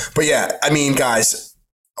unbelievable. But yeah, I mean, guys,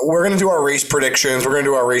 we're going to do our race predictions. We're going to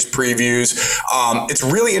do our race previews. It's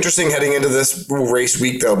really interesting heading into this race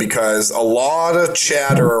week, though, because a lot of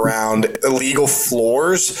chatter around illegal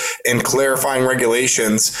floors and clarifying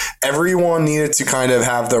regulations. Everyone needed to kind of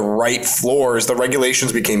have the right floors. The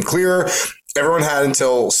regulations became clearer. Everyone had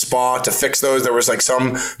until Spa to fix those. There was like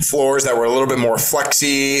some floors that were a little bit more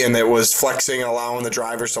flexy, and it was flexing and allowing the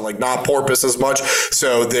drivers to like not porpoise as much.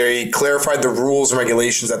 So they clarified the rules and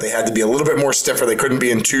regulations that they had to be a little bit more stiffer. They couldn't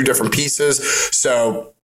be in 2 different pieces.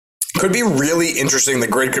 So could be really interesting. The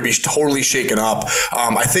grid could be totally shaken up.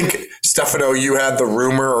 I think Stefano, you had the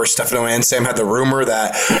rumor, or Stefano and Sam had the rumor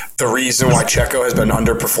that the reason why Checo has been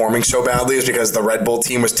underperforming so badly is because the Red Bull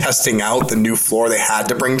team was testing out the new floor they had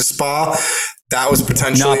to bring to Spa. That was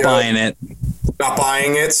potentially not buying it. Not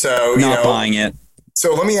buying it. So not buying it.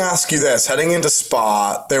 So let me ask you this: heading into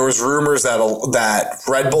Spa, there was rumors that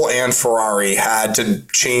Red Bull and Ferrari had to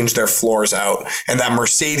change their floors out, and that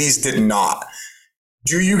Mercedes did not.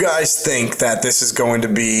 Do you guys think that this is going to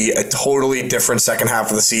be a totally different second half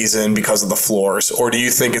of the season because of the floors? Or do you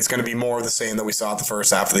think it's going to be more of the same that we saw at the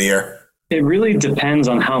first half of the year? It really depends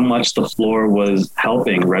on how much the floor was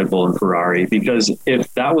helping Red Bull and Ferrari, because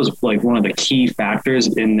if that was like one of the key factors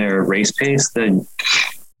in their race pace, then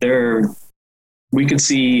we could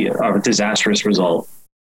see a disastrous result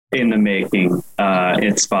in the making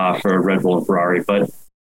in Spa for Red Bull and Ferrari. But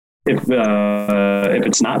if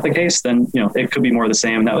it's not the case, then it could be more of the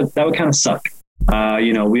same. That would kind of suck.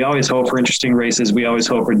 We always hope for interesting races. We always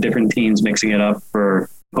hope for different teams mixing it up for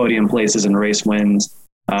podium places and race wins.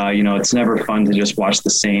 It's never fun to just watch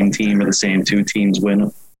the same team or the same 2 teams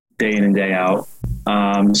win day in and day out.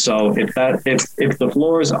 So if the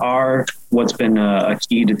floors are what's been a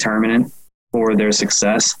key determinant for their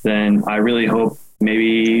success, then I really hope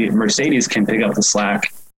maybe Mercedes can pick up the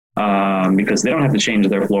slack. Because they don't have to change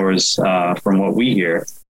their floors from what we hear.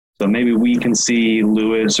 So maybe we can see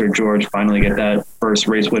Lewis or George finally get that first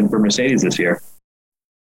race win for Mercedes this year.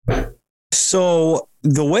 So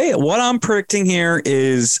what I'm predicting here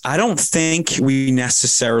is I don't think we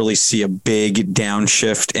necessarily see a big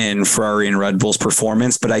downshift in Ferrari and Red Bull's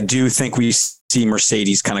performance, but I do think we see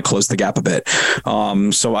Mercedes kind of close the gap a bit.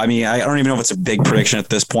 So, I mean, I don't even know if it's a big prediction at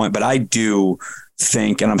this point, but I do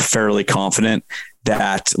think, and I'm fairly confident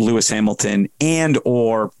that Lewis Hamilton and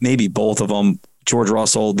or maybe both of them, George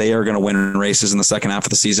Russell, they are going to win races in the second half of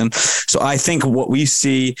the season. So I think what we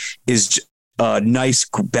see is a nice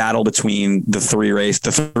battle between the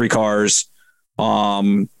three cars,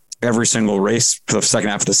 every single race for the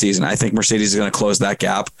second half of the season. I think Mercedes is going to close that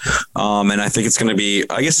gap. And I think it's going to be,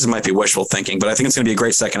 I guess this might be wishful thinking, but I think it's going to be a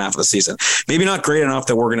great second half of the season. Maybe not great enough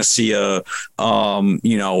that we're going to see a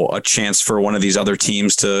chance for one of these other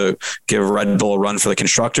teams to give Red Bull a run for the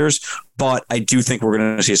constructors. But I do think we're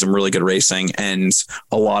going to see some really good racing and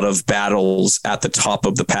a lot of battles at the top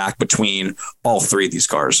of the pack between all three of these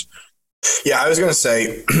cars. Yeah, I was going to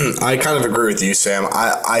say, I kind of agree with you, Sam.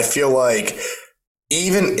 I feel like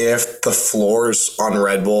even if the floors on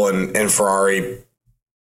Red Bull and Ferrari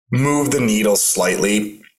move the needle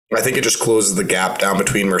slightly, I think it just closes the gap down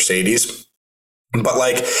between Mercedes. But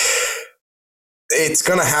like, it's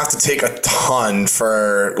going to have to take a ton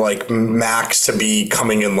for like Max to be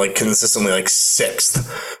coming in like consistently like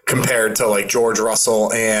sixth compared to like George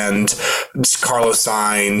Russell and Carlos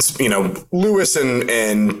Sainz. Lewis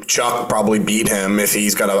and Chuck probably beat him if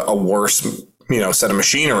he's got a worse set of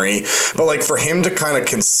machinery. But like for him to kind of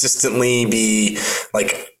consistently be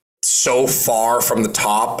like so far from the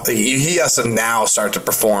top, he has to now start to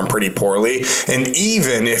perform pretty poorly. And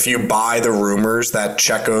even if you buy the rumors that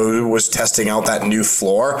Checo was testing out that new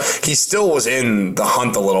floor, he still was in the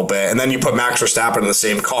hunt a little bit. And then you put Max Verstappen in the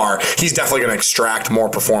same car, he's definitely going to extract more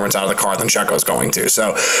performance out of the car than Checo's going to.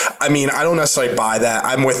 So, I mean, I don't necessarily buy that.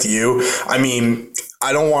 I'm with you. I mean,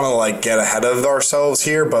 I don't want to like get ahead of ourselves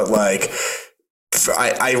here, but like,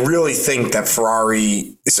 I really think that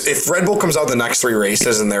Ferrari, if Red Bull comes out the next three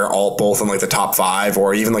races and they're all both in like the top five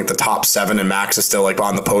or even like the top seven and Max is still like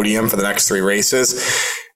on the podium for the next three races,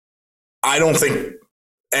 I don't think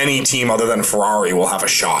any team other than Ferrari will have a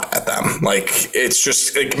shot at them. Like it's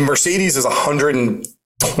just like Mercedes is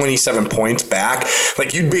 127 points back.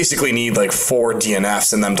 Like you'd basically need like 4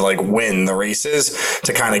 DNFs in them to like win the races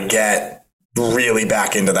to kind of get really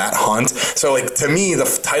back into that hunt. So like to me, the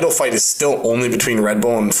title fight is still only between Red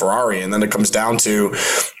Bull and Ferrari. And then it comes down to,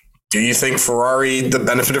 do you think Ferrari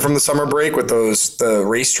benefited from the summer break with the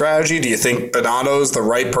race strategy? Do you think Binotto's the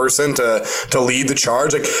right person to lead the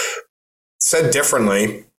charge? Like said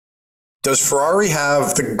differently, does Ferrari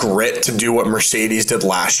have the grit to do what Mercedes did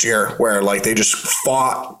last year, where like they just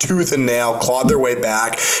fought tooth and nail, clawed their way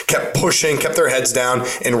back, kept pushing, kept their heads down,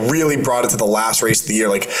 and really brought it to the last race of the year?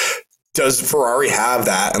 Like, does Ferrari have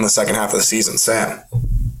that in the second half of the season, Sam?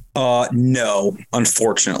 No,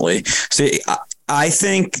 unfortunately. See, I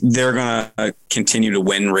think they're going to continue to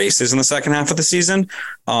win races in the second half of the season.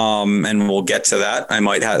 And we'll get to that. That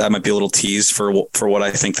might be a little tease for what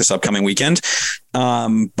I think this upcoming weekend.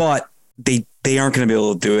 But they aren't going to be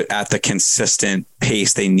able to do it at the consistent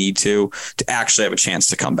pace they need to actually have a chance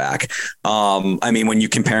to come back. I mean, when you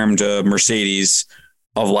compare them to Mercedes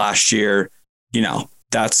of last year,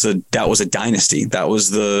 that was a dynasty.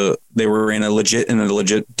 They were in a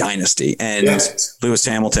legit dynasty, and yes. Lewis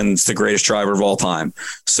Hamilton's the greatest driver of all time.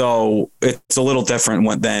 So it's a little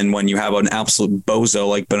different than when you have an absolute bozo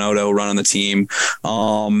like Binotto running the team.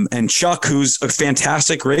 And Chuck, who's a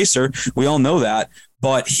fantastic racer. We all know that,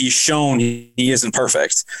 but he's shown he isn't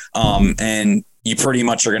perfect. And you pretty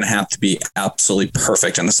much are going to have to be absolutely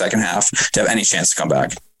perfect in the second half to have any chance to come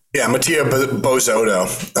back. Yeah, Mattia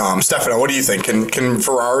Bozzotto. Stefano, what do you think? Can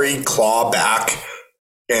Ferrari claw back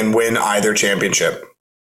and win either championship?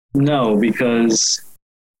 No, because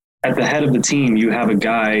at the head of the team, you have a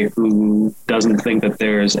guy who doesn't think that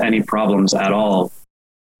there's any problems at all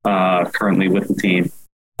currently with the team.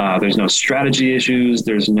 There's no strategy issues.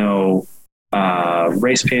 There's no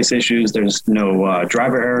race pace issues. There's no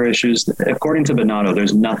driver error issues. According to Binotto,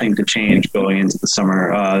 there's nothing to change going into the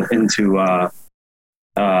summer, into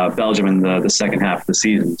Belgium in the second half of the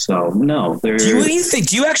season. So no, what do you think?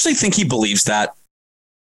 Do you actually think he believes that?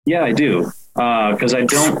 Yeah, I do. Because I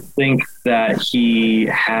don't think that he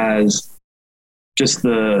has just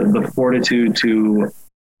the fortitude to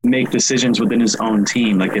make decisions within his own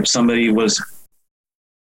team. Like if somebody was,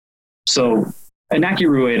 so Inaki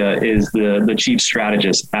Rueda is the chief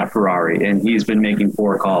strategist at Ferrari, and he's been making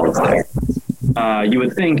 4 calls there. You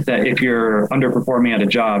would think that if you're underperforming at a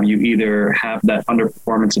job, you either have that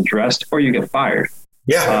underperformance addressed or you get fired.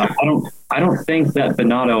 Yeah. I don't think that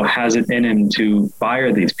Binotto has it in him to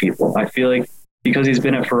fire these people. I feel like because he's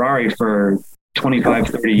been at Ferrari for 25,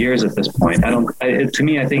 30 years at this point. To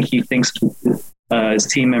me, I think he thinks his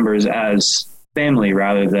team members as family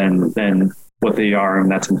rather than what they are, and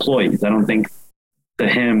that's employees. I don't think to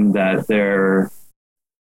him that they're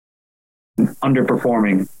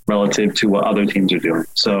underperforming relative to what other teams are doing.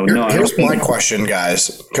 So here's my question,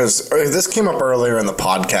 guys, because this came up earlier in the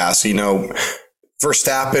podcast.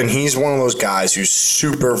 Verstappen, he's one of those guys who's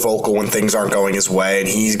super vocal when things aren't going his way, and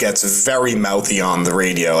he gets very mouthy on the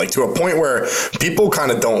radio, like to a point where people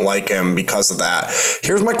kind of don't like him because of that.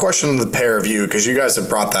 Here's my question to the pair of you, because you guys have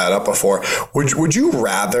brought that up before. Would you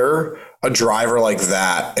rather a driver like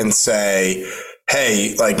that and say,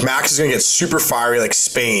 hey, like Max is going to get super fiery like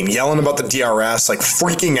Spain, yelling about the DRS, like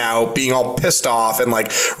freaking out, being all pissed off and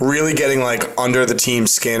like really getting like under the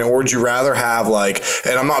team's skin? Or would you rather have like,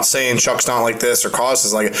 and I'm not saying Chuck's not like this or Cause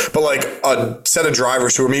is like, but like a set of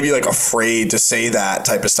drivers who are maybe like afraid to say that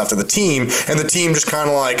type of stuff to the team, and the team just kind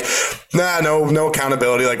of like, no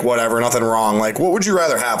accountability, like whatever, nothing wrong. Like, what would you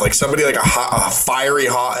rather have? Like somebody like a fiery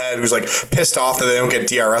hothead who's like pissed off that they don't get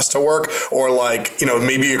DRS to work, or like,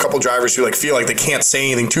 maybe a couple drivers who like feel like they can't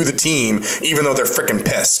say anything to the team even though they're freaking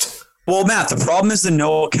pissed? Well, Matt, the problem is the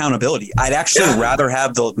no accountability. I'd actually rather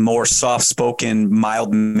have the more soft-spoken,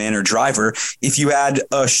 mild-mannered driver if you had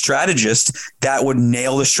a strategist that would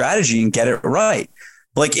nail the strategy and get it right.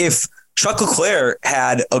 Like if Chuck Leclerc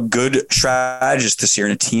had a good strategist this year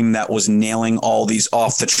in a team that was nailing all these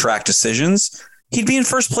off-the-track decisions, he'd be in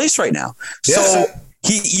first place right now. Yeah. So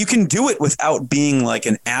you can do it without being like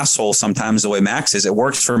an asshole sometimes the way Max is. It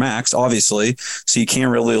works for Max, obviously, so you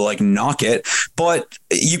can't really like knock it, but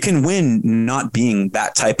you can win not being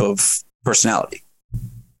that type of personality.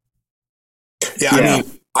 Yeah. I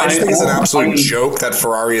mean, I just think it's an absolute joke that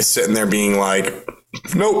Ferrari is sitting there being like,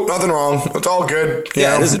 nope, nothing wrong. It's all good.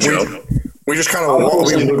 Yeah, it is a joke. We just kind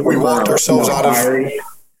of we walked ourselves out of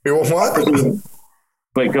what?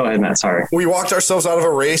 Wait, go ahead, Matt. Sorry. We walked ourselves out of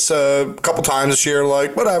a race a couple times this year.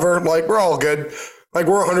 Like, whatever. Like, we're all good. Like,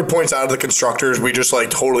 we're 100 points out of the constructors. We just like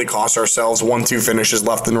totally cost ourselves 1-2 finishes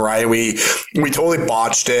left and right. We totally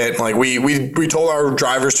botched it. Like, we told our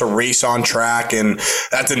drivers to race on track, and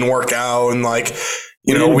that didn't work out. And like,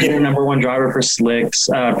 we get a number one driver for slicks.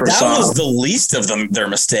 That was the least of their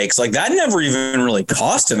mistakes. Like, that never even really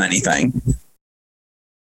cost him anything.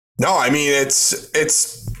 No, I mean, it's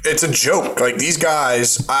a joke. Like, these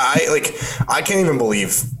guys, I can't even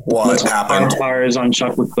believe what happened. Tires on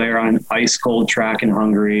Chuck Leclerc on ice cold track in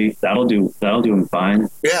Hungary. That'll do him fine.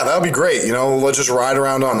 Yeah, that'll be great. Let's just ride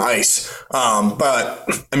around on ice. But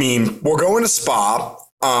I mean, we're going to Spa.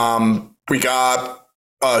 We got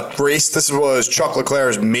a race. This was Chuck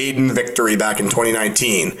Leclerc's maiden victory back in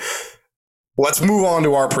 2019. Let's move on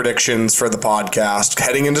to our predictions for the podcast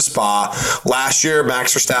heading into Spa. Last year,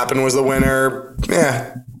 Max Verstappen was the winner.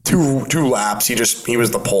 Two laps. He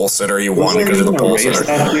was the pole sitter. He won because of the pole sitter.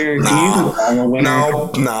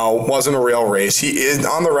 No, wasn't a real race. He is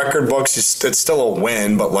on the record books. It's still a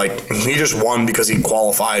win, but like he just won because he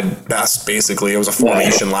qualified best. Basically, it was a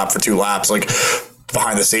formation lap for 2 laps. Like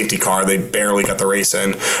behind the safety car, they barely got the race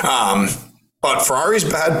in. But Ferrari's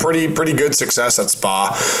had pretty good success at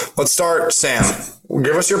Spa. Let's start, Sam.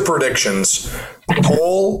 Give us your predictions.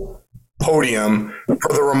 Pole, podium.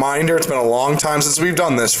 For the reminder, it's been a long time since we've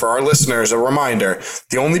done this. For our listeners, a reminder,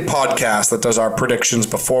 the only podcast that does our predictions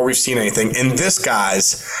before we've seen anything. And this,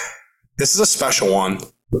 guys, this is a special one.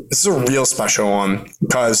 This is a real special one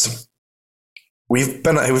because we've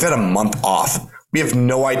had a month off. We have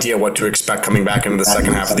no idea what to expect coming back into the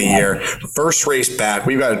second half of the year. First race back,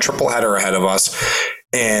 we've got a triple header ahead of us,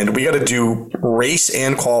 and we got to do race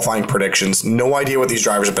and qualifying predictions. No idea what these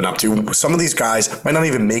drivers have been up to. Some of these guys might not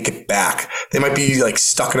even make it back. They might be like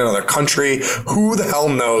stuck in another country. Who the hell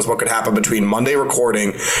knows what could happen between Monday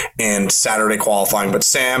recording and Saturday qualifying. But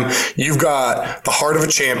Sam, you've got the heart of a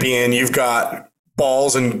champion. You've got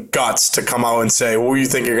balls and guts to come out and say, well, you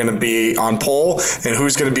think you're going to be on pole and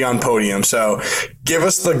who's going to be on podium. So give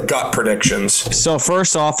us the gut predictions. So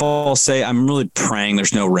first off, I'll say I'm really praying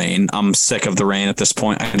there's no rain. I'm sick of the rain at this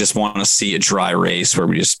point. I just want to see a dry race where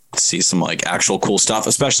we just see some like actual cool stuff,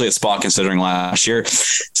 especially at Spa considering last year.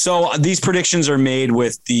 So these predictions are made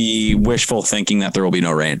with the wishful thinking that there will be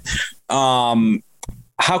no rain.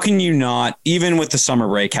 How can you not, even with the summer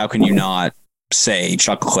break, how can you not say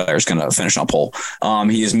Chuck Leclerc is going to finish on pole?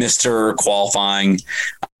 He is Mr. Qualifying.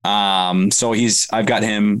 So I've got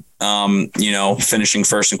him, finishing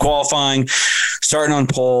first in qualifying, starting on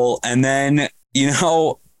pole. And then,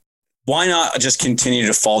 why not just continue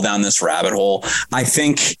to fall down this rabbit hole? I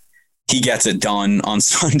think he gets it done on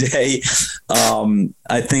Sunday.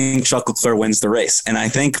 I think Chuck Leclerc wins the race. And I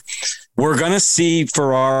think we're going to see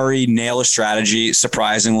Ferrari nail a strategy,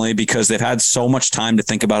 surprisingly, because they've had so much time to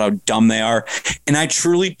think about how dumb they are. And I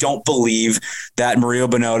truly don't believe that Mario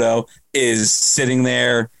Binotto is sitting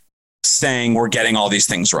there saying we're getting all these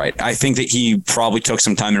things right. I think that he probably took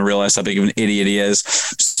some time and realized how big of an idiot he is.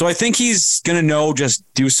 So I think he's going to just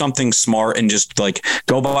do something smart and just like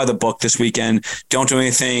go by the book this weekend. Don't do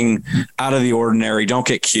anything out of the ordinary. Don't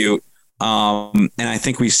get cute. And I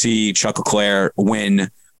think we see Chuck Leclerc win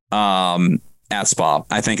at Spa.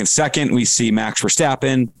 I think in second, we see Max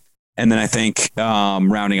Verstappen. And then I think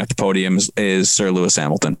rounding out the podium is Sir Lewis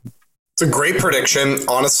Hamilton. It's a great prediction.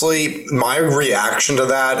 Honestly, my reaction to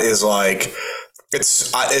that is like,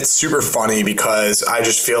 it's super funny because I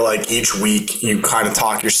just feel like each week you kind of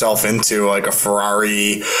talk yourself into like a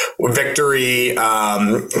Ferrari victory,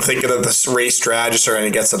 thinking of this race strategy,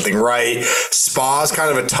 starting to get something right. Spa is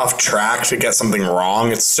kind of a tough track to get something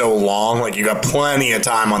wrong. It's so long. Like you got plenty of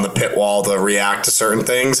time on the pit wall to react to certain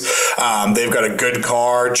things. They've got a good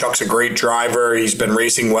car. Chuck's a great driver. He's been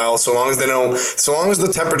racing well. So long as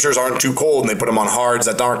the temperatures aren't too cold and they put him on hards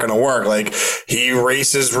that aren't going to work. Like he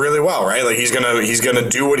races really well, right? Like he's gonna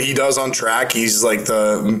do what he does on track. He's like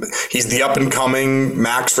he's the up and coming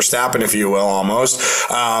Max Verstappen, if you will, almost.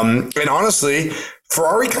 And honestly,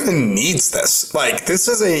 Ferrari kind of needs this. Like this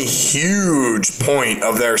is a huge point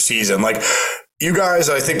of their season. Like you guys,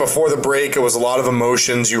 I think before the break, it was a lot of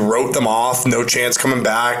emotions. You wrote them off. No chance coming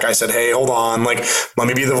back. I said, hey, hold on. Like, let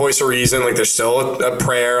me be the voice of reason. Like, there's still a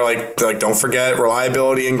prayer. Like, don't forget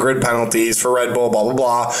reliability and grid penalties for Red Bull, blah, blah,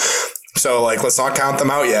 blah. So, like, let's not count them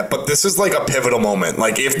out yet. But this is like a pivotal moment.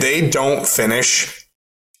 Like, if they don't finish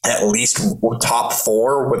at least top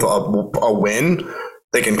four with a win,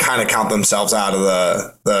 they can kind of count themselves out of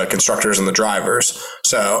the constructors and the drivers.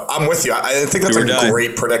 So I'm with you. I think that's a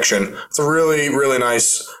great prediction. It's a really, really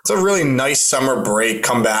nice summer break.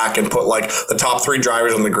 Come back and put like the top three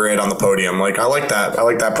drivers on the grid on the podium. Like I like that. I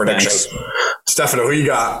like that prediction. Thanks. Stefano, who you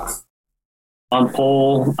got? On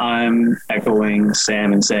pole, I'm echoing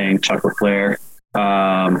Sam and saying Chuck Leclerc.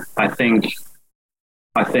 I think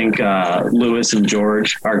Lewis and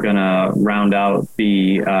George are going to round out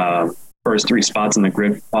the first three spots in the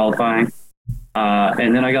grid qualifying.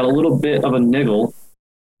 And then I got a little bit of a niggle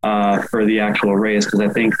for the actual race because I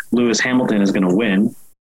think Lewis Hamilton is going to win.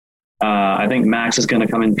 I think Max is going to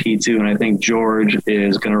come in P2, and I think George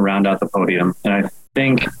is going to round out the podium. And I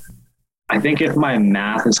think if my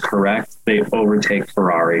math is correct, they overtake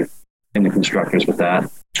Ferrari in the constructors with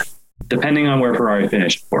that, depending on where Ferrari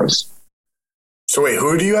finished, of course. So wait,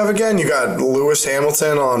 who do you have again? You got Lewis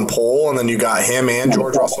Hamilton on pole, and then you got him and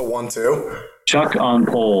George Russell 1-2. Chuck on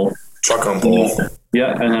pole.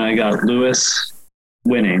 Yeah, and then I got Lewis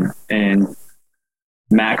winning, and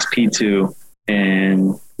Max P2,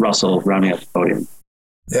 and Russell rounding up the podium.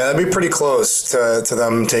 Yeah, that'd be pretty close to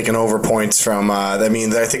them taking over points from. I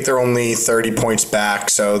mean, I think they're only 30 points back,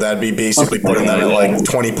 so that'd be basically putting them at like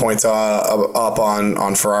 20 points up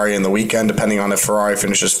on Ferrari in the weekend, depending on if Ferrari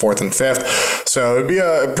finishes fourth and fifth. So it'd be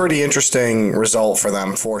a pretty interesting result for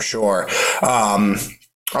them for sure.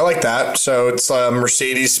 I like that. So it's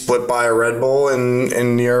Mercedes split by a Red Bull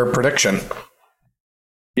in your prediction.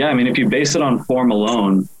 Yeah, I mean, if you base it on form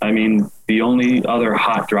alone, I mean, the only other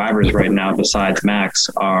hot drivers right now besides Max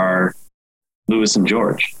are Lewis and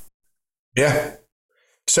George. Yeah.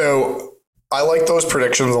 So I like those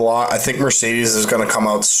predictions a lot. I think Mercedes is going to come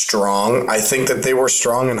out strong. I think that they were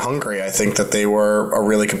strong in Hungary. I think that they were a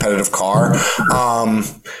really competitive car.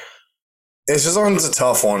 It's a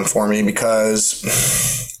tough one for me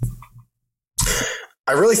because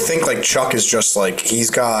I really think like Chuck is just like, he's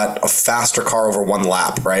got a faster car over one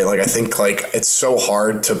lap, right? Like I think like it's so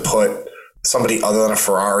hard to put somebody other than a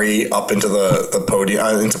Ferrari up into the podium,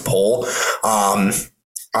 into pole.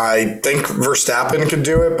 I think Verstappen could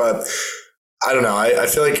do it, but I don't know. I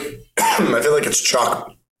feel like it's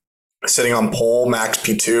Chuck sitting on pole, Max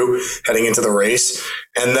P2 heading into the race.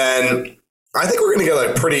 And then I think we're going to get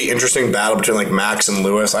a pretty interesting battle between like Max and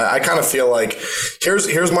Lewis. I kind of feel like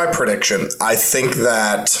here's my prediction. I think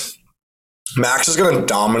that Max is going to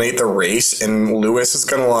dominate the race and Lewis is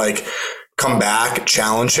going to like come back,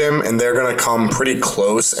 challenge him, and they're going to come pretty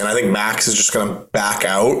close. And I think Max is just going to back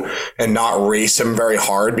out and not race him very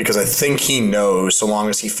hard because I think he knows so long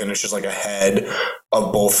as he finishes like ahead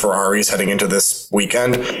of both Ferraris heading into this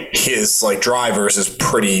weekend, his like drivers is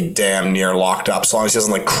pretty damn near locked up so long as he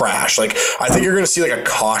doesn't like crash. Like I think you're going to see like a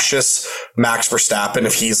cautious Max Verstappen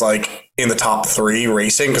if he's like in the top three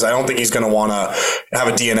racing, because I don't think he's going to want to have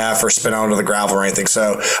a DNF or spin out into the gravel or anything.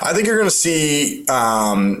 So I think you're going to see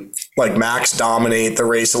like Max dominate the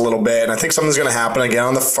race a little bit. And I think something's going to happen again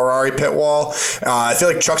on the Ferrari pit wall. I feel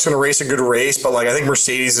like Chuck's going to race a good race, but like I think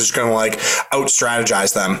Mercedes is going to like out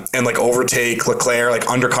strategize them and like overtake Leclerc, like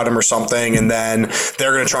undercut him or something. And then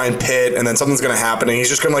they're going to try and pit, and then something's going to happen. And he's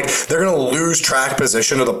just going to like, they're going to lose track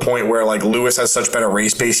position to the point where like Lewis has such better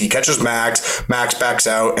race pace. He catches Max backs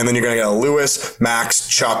out, and then you're going to get a Lewis, Max,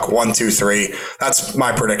 Chuck, 1, 2, 3. That's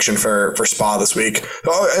my prediction for Spa this week.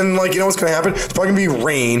 Oh, and like, you know what's going to happen? It's probably going to be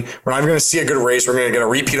rain. We're not even going to see a good race. We're going to get a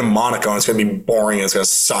repeat of Monaco, and it's going to be boring, and it's going to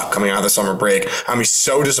suck coming out of the summer break. I'm going to be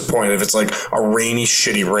so disappointed if it's like a rainy,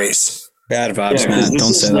 shitty race. Bad vibes, man.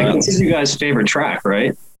 Don't say that. This is you guys' favorite track,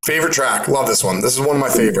 right? Favorite track. Love this one. This is one of my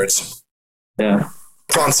favorites. Yeah.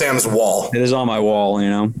 It's on Sam's wall. It is on my wall, you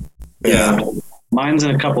know? Yeah. Mine's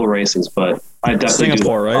in a couple of races, but I definitely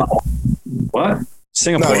Singapore, right? What?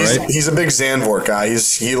 Singapore, right? He's a big Zandvoort guy.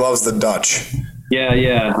 He loves the Dutch.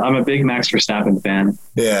 Yeah. I'm a big Max Verstappen fan.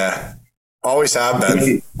 Yeah. Always have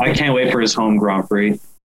been. I can't wait for his home Grand Prix.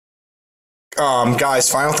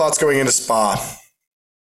 Guys, final thoughts going into Spa.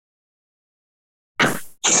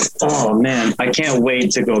 Oh man, I can't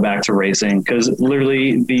wait to go back to racing, because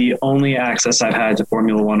literally the only access I've had to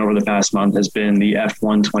Formula One over the past month has been the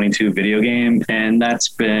F122 video game, and that's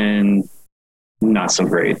been not so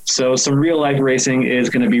great. So some real life racing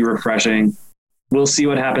is going to be refreshing. We'll see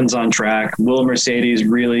what happens on track. Will Mercedes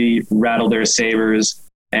really rattle their sabers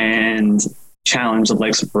and challenge the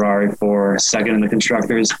likes of Ferrari for second in the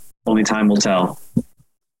constructors? Only time will tell.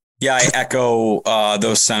 Yeah, I echo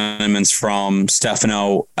those sentiments from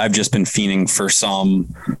Stefano. I've just been fiending for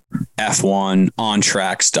some F1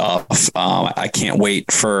 on-track stuff. I can't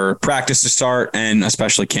wait for practice to start, and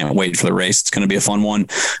especially can't wait for the race. It's going to be a fun one.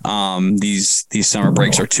 These summer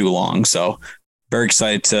breaks are too long, so very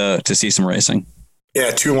excited to see some racing.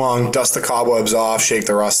 Yeah, too long. Dust the cobwebs off, shake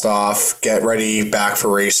the rust off, get ready back for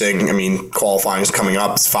racing. I mean, qualifying is coming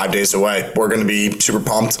up. It's 5 days away. We're going to be super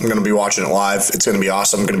pumped. I'm going to be watching it live. It's going to be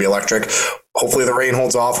awesome. Going to be electric. Hopefully the rain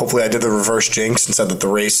holds off. Hopefully I did the reverse jinx and said that the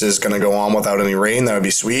race is going to go on without any rain. That would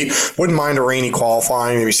be sweet. Wouldn't mind a rainy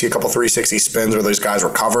qualifying. Maybe see a couple 360 spins where those guys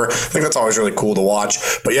recover. I think that's always really cool to watch.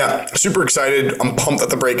 But yeah, super excited. I'm pumped that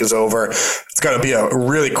the break is over. It's going to be a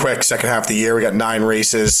really quick second half of the year. We got 9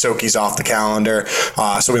 races. Soki's off the calendar.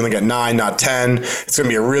 So we only got 9, not 10. It's going to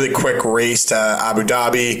be a really quick race to Abu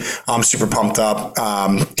Dhabi. I'm super pumped up.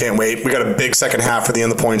 Can't wait. We got a big second half for the In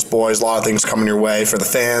the Points boys. A lot of things coming your way for the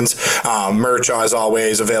fans. Merch, as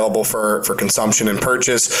always, available for consumption and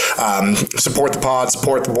purchase. Support the pod,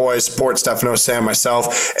 support the boys, support Stefano, Sam,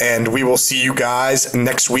 myself, and we will see you guys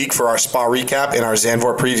next week for our Spa recap and our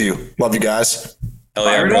Zandvoort preview. Love you guys. Hell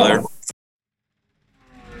yeah, brother.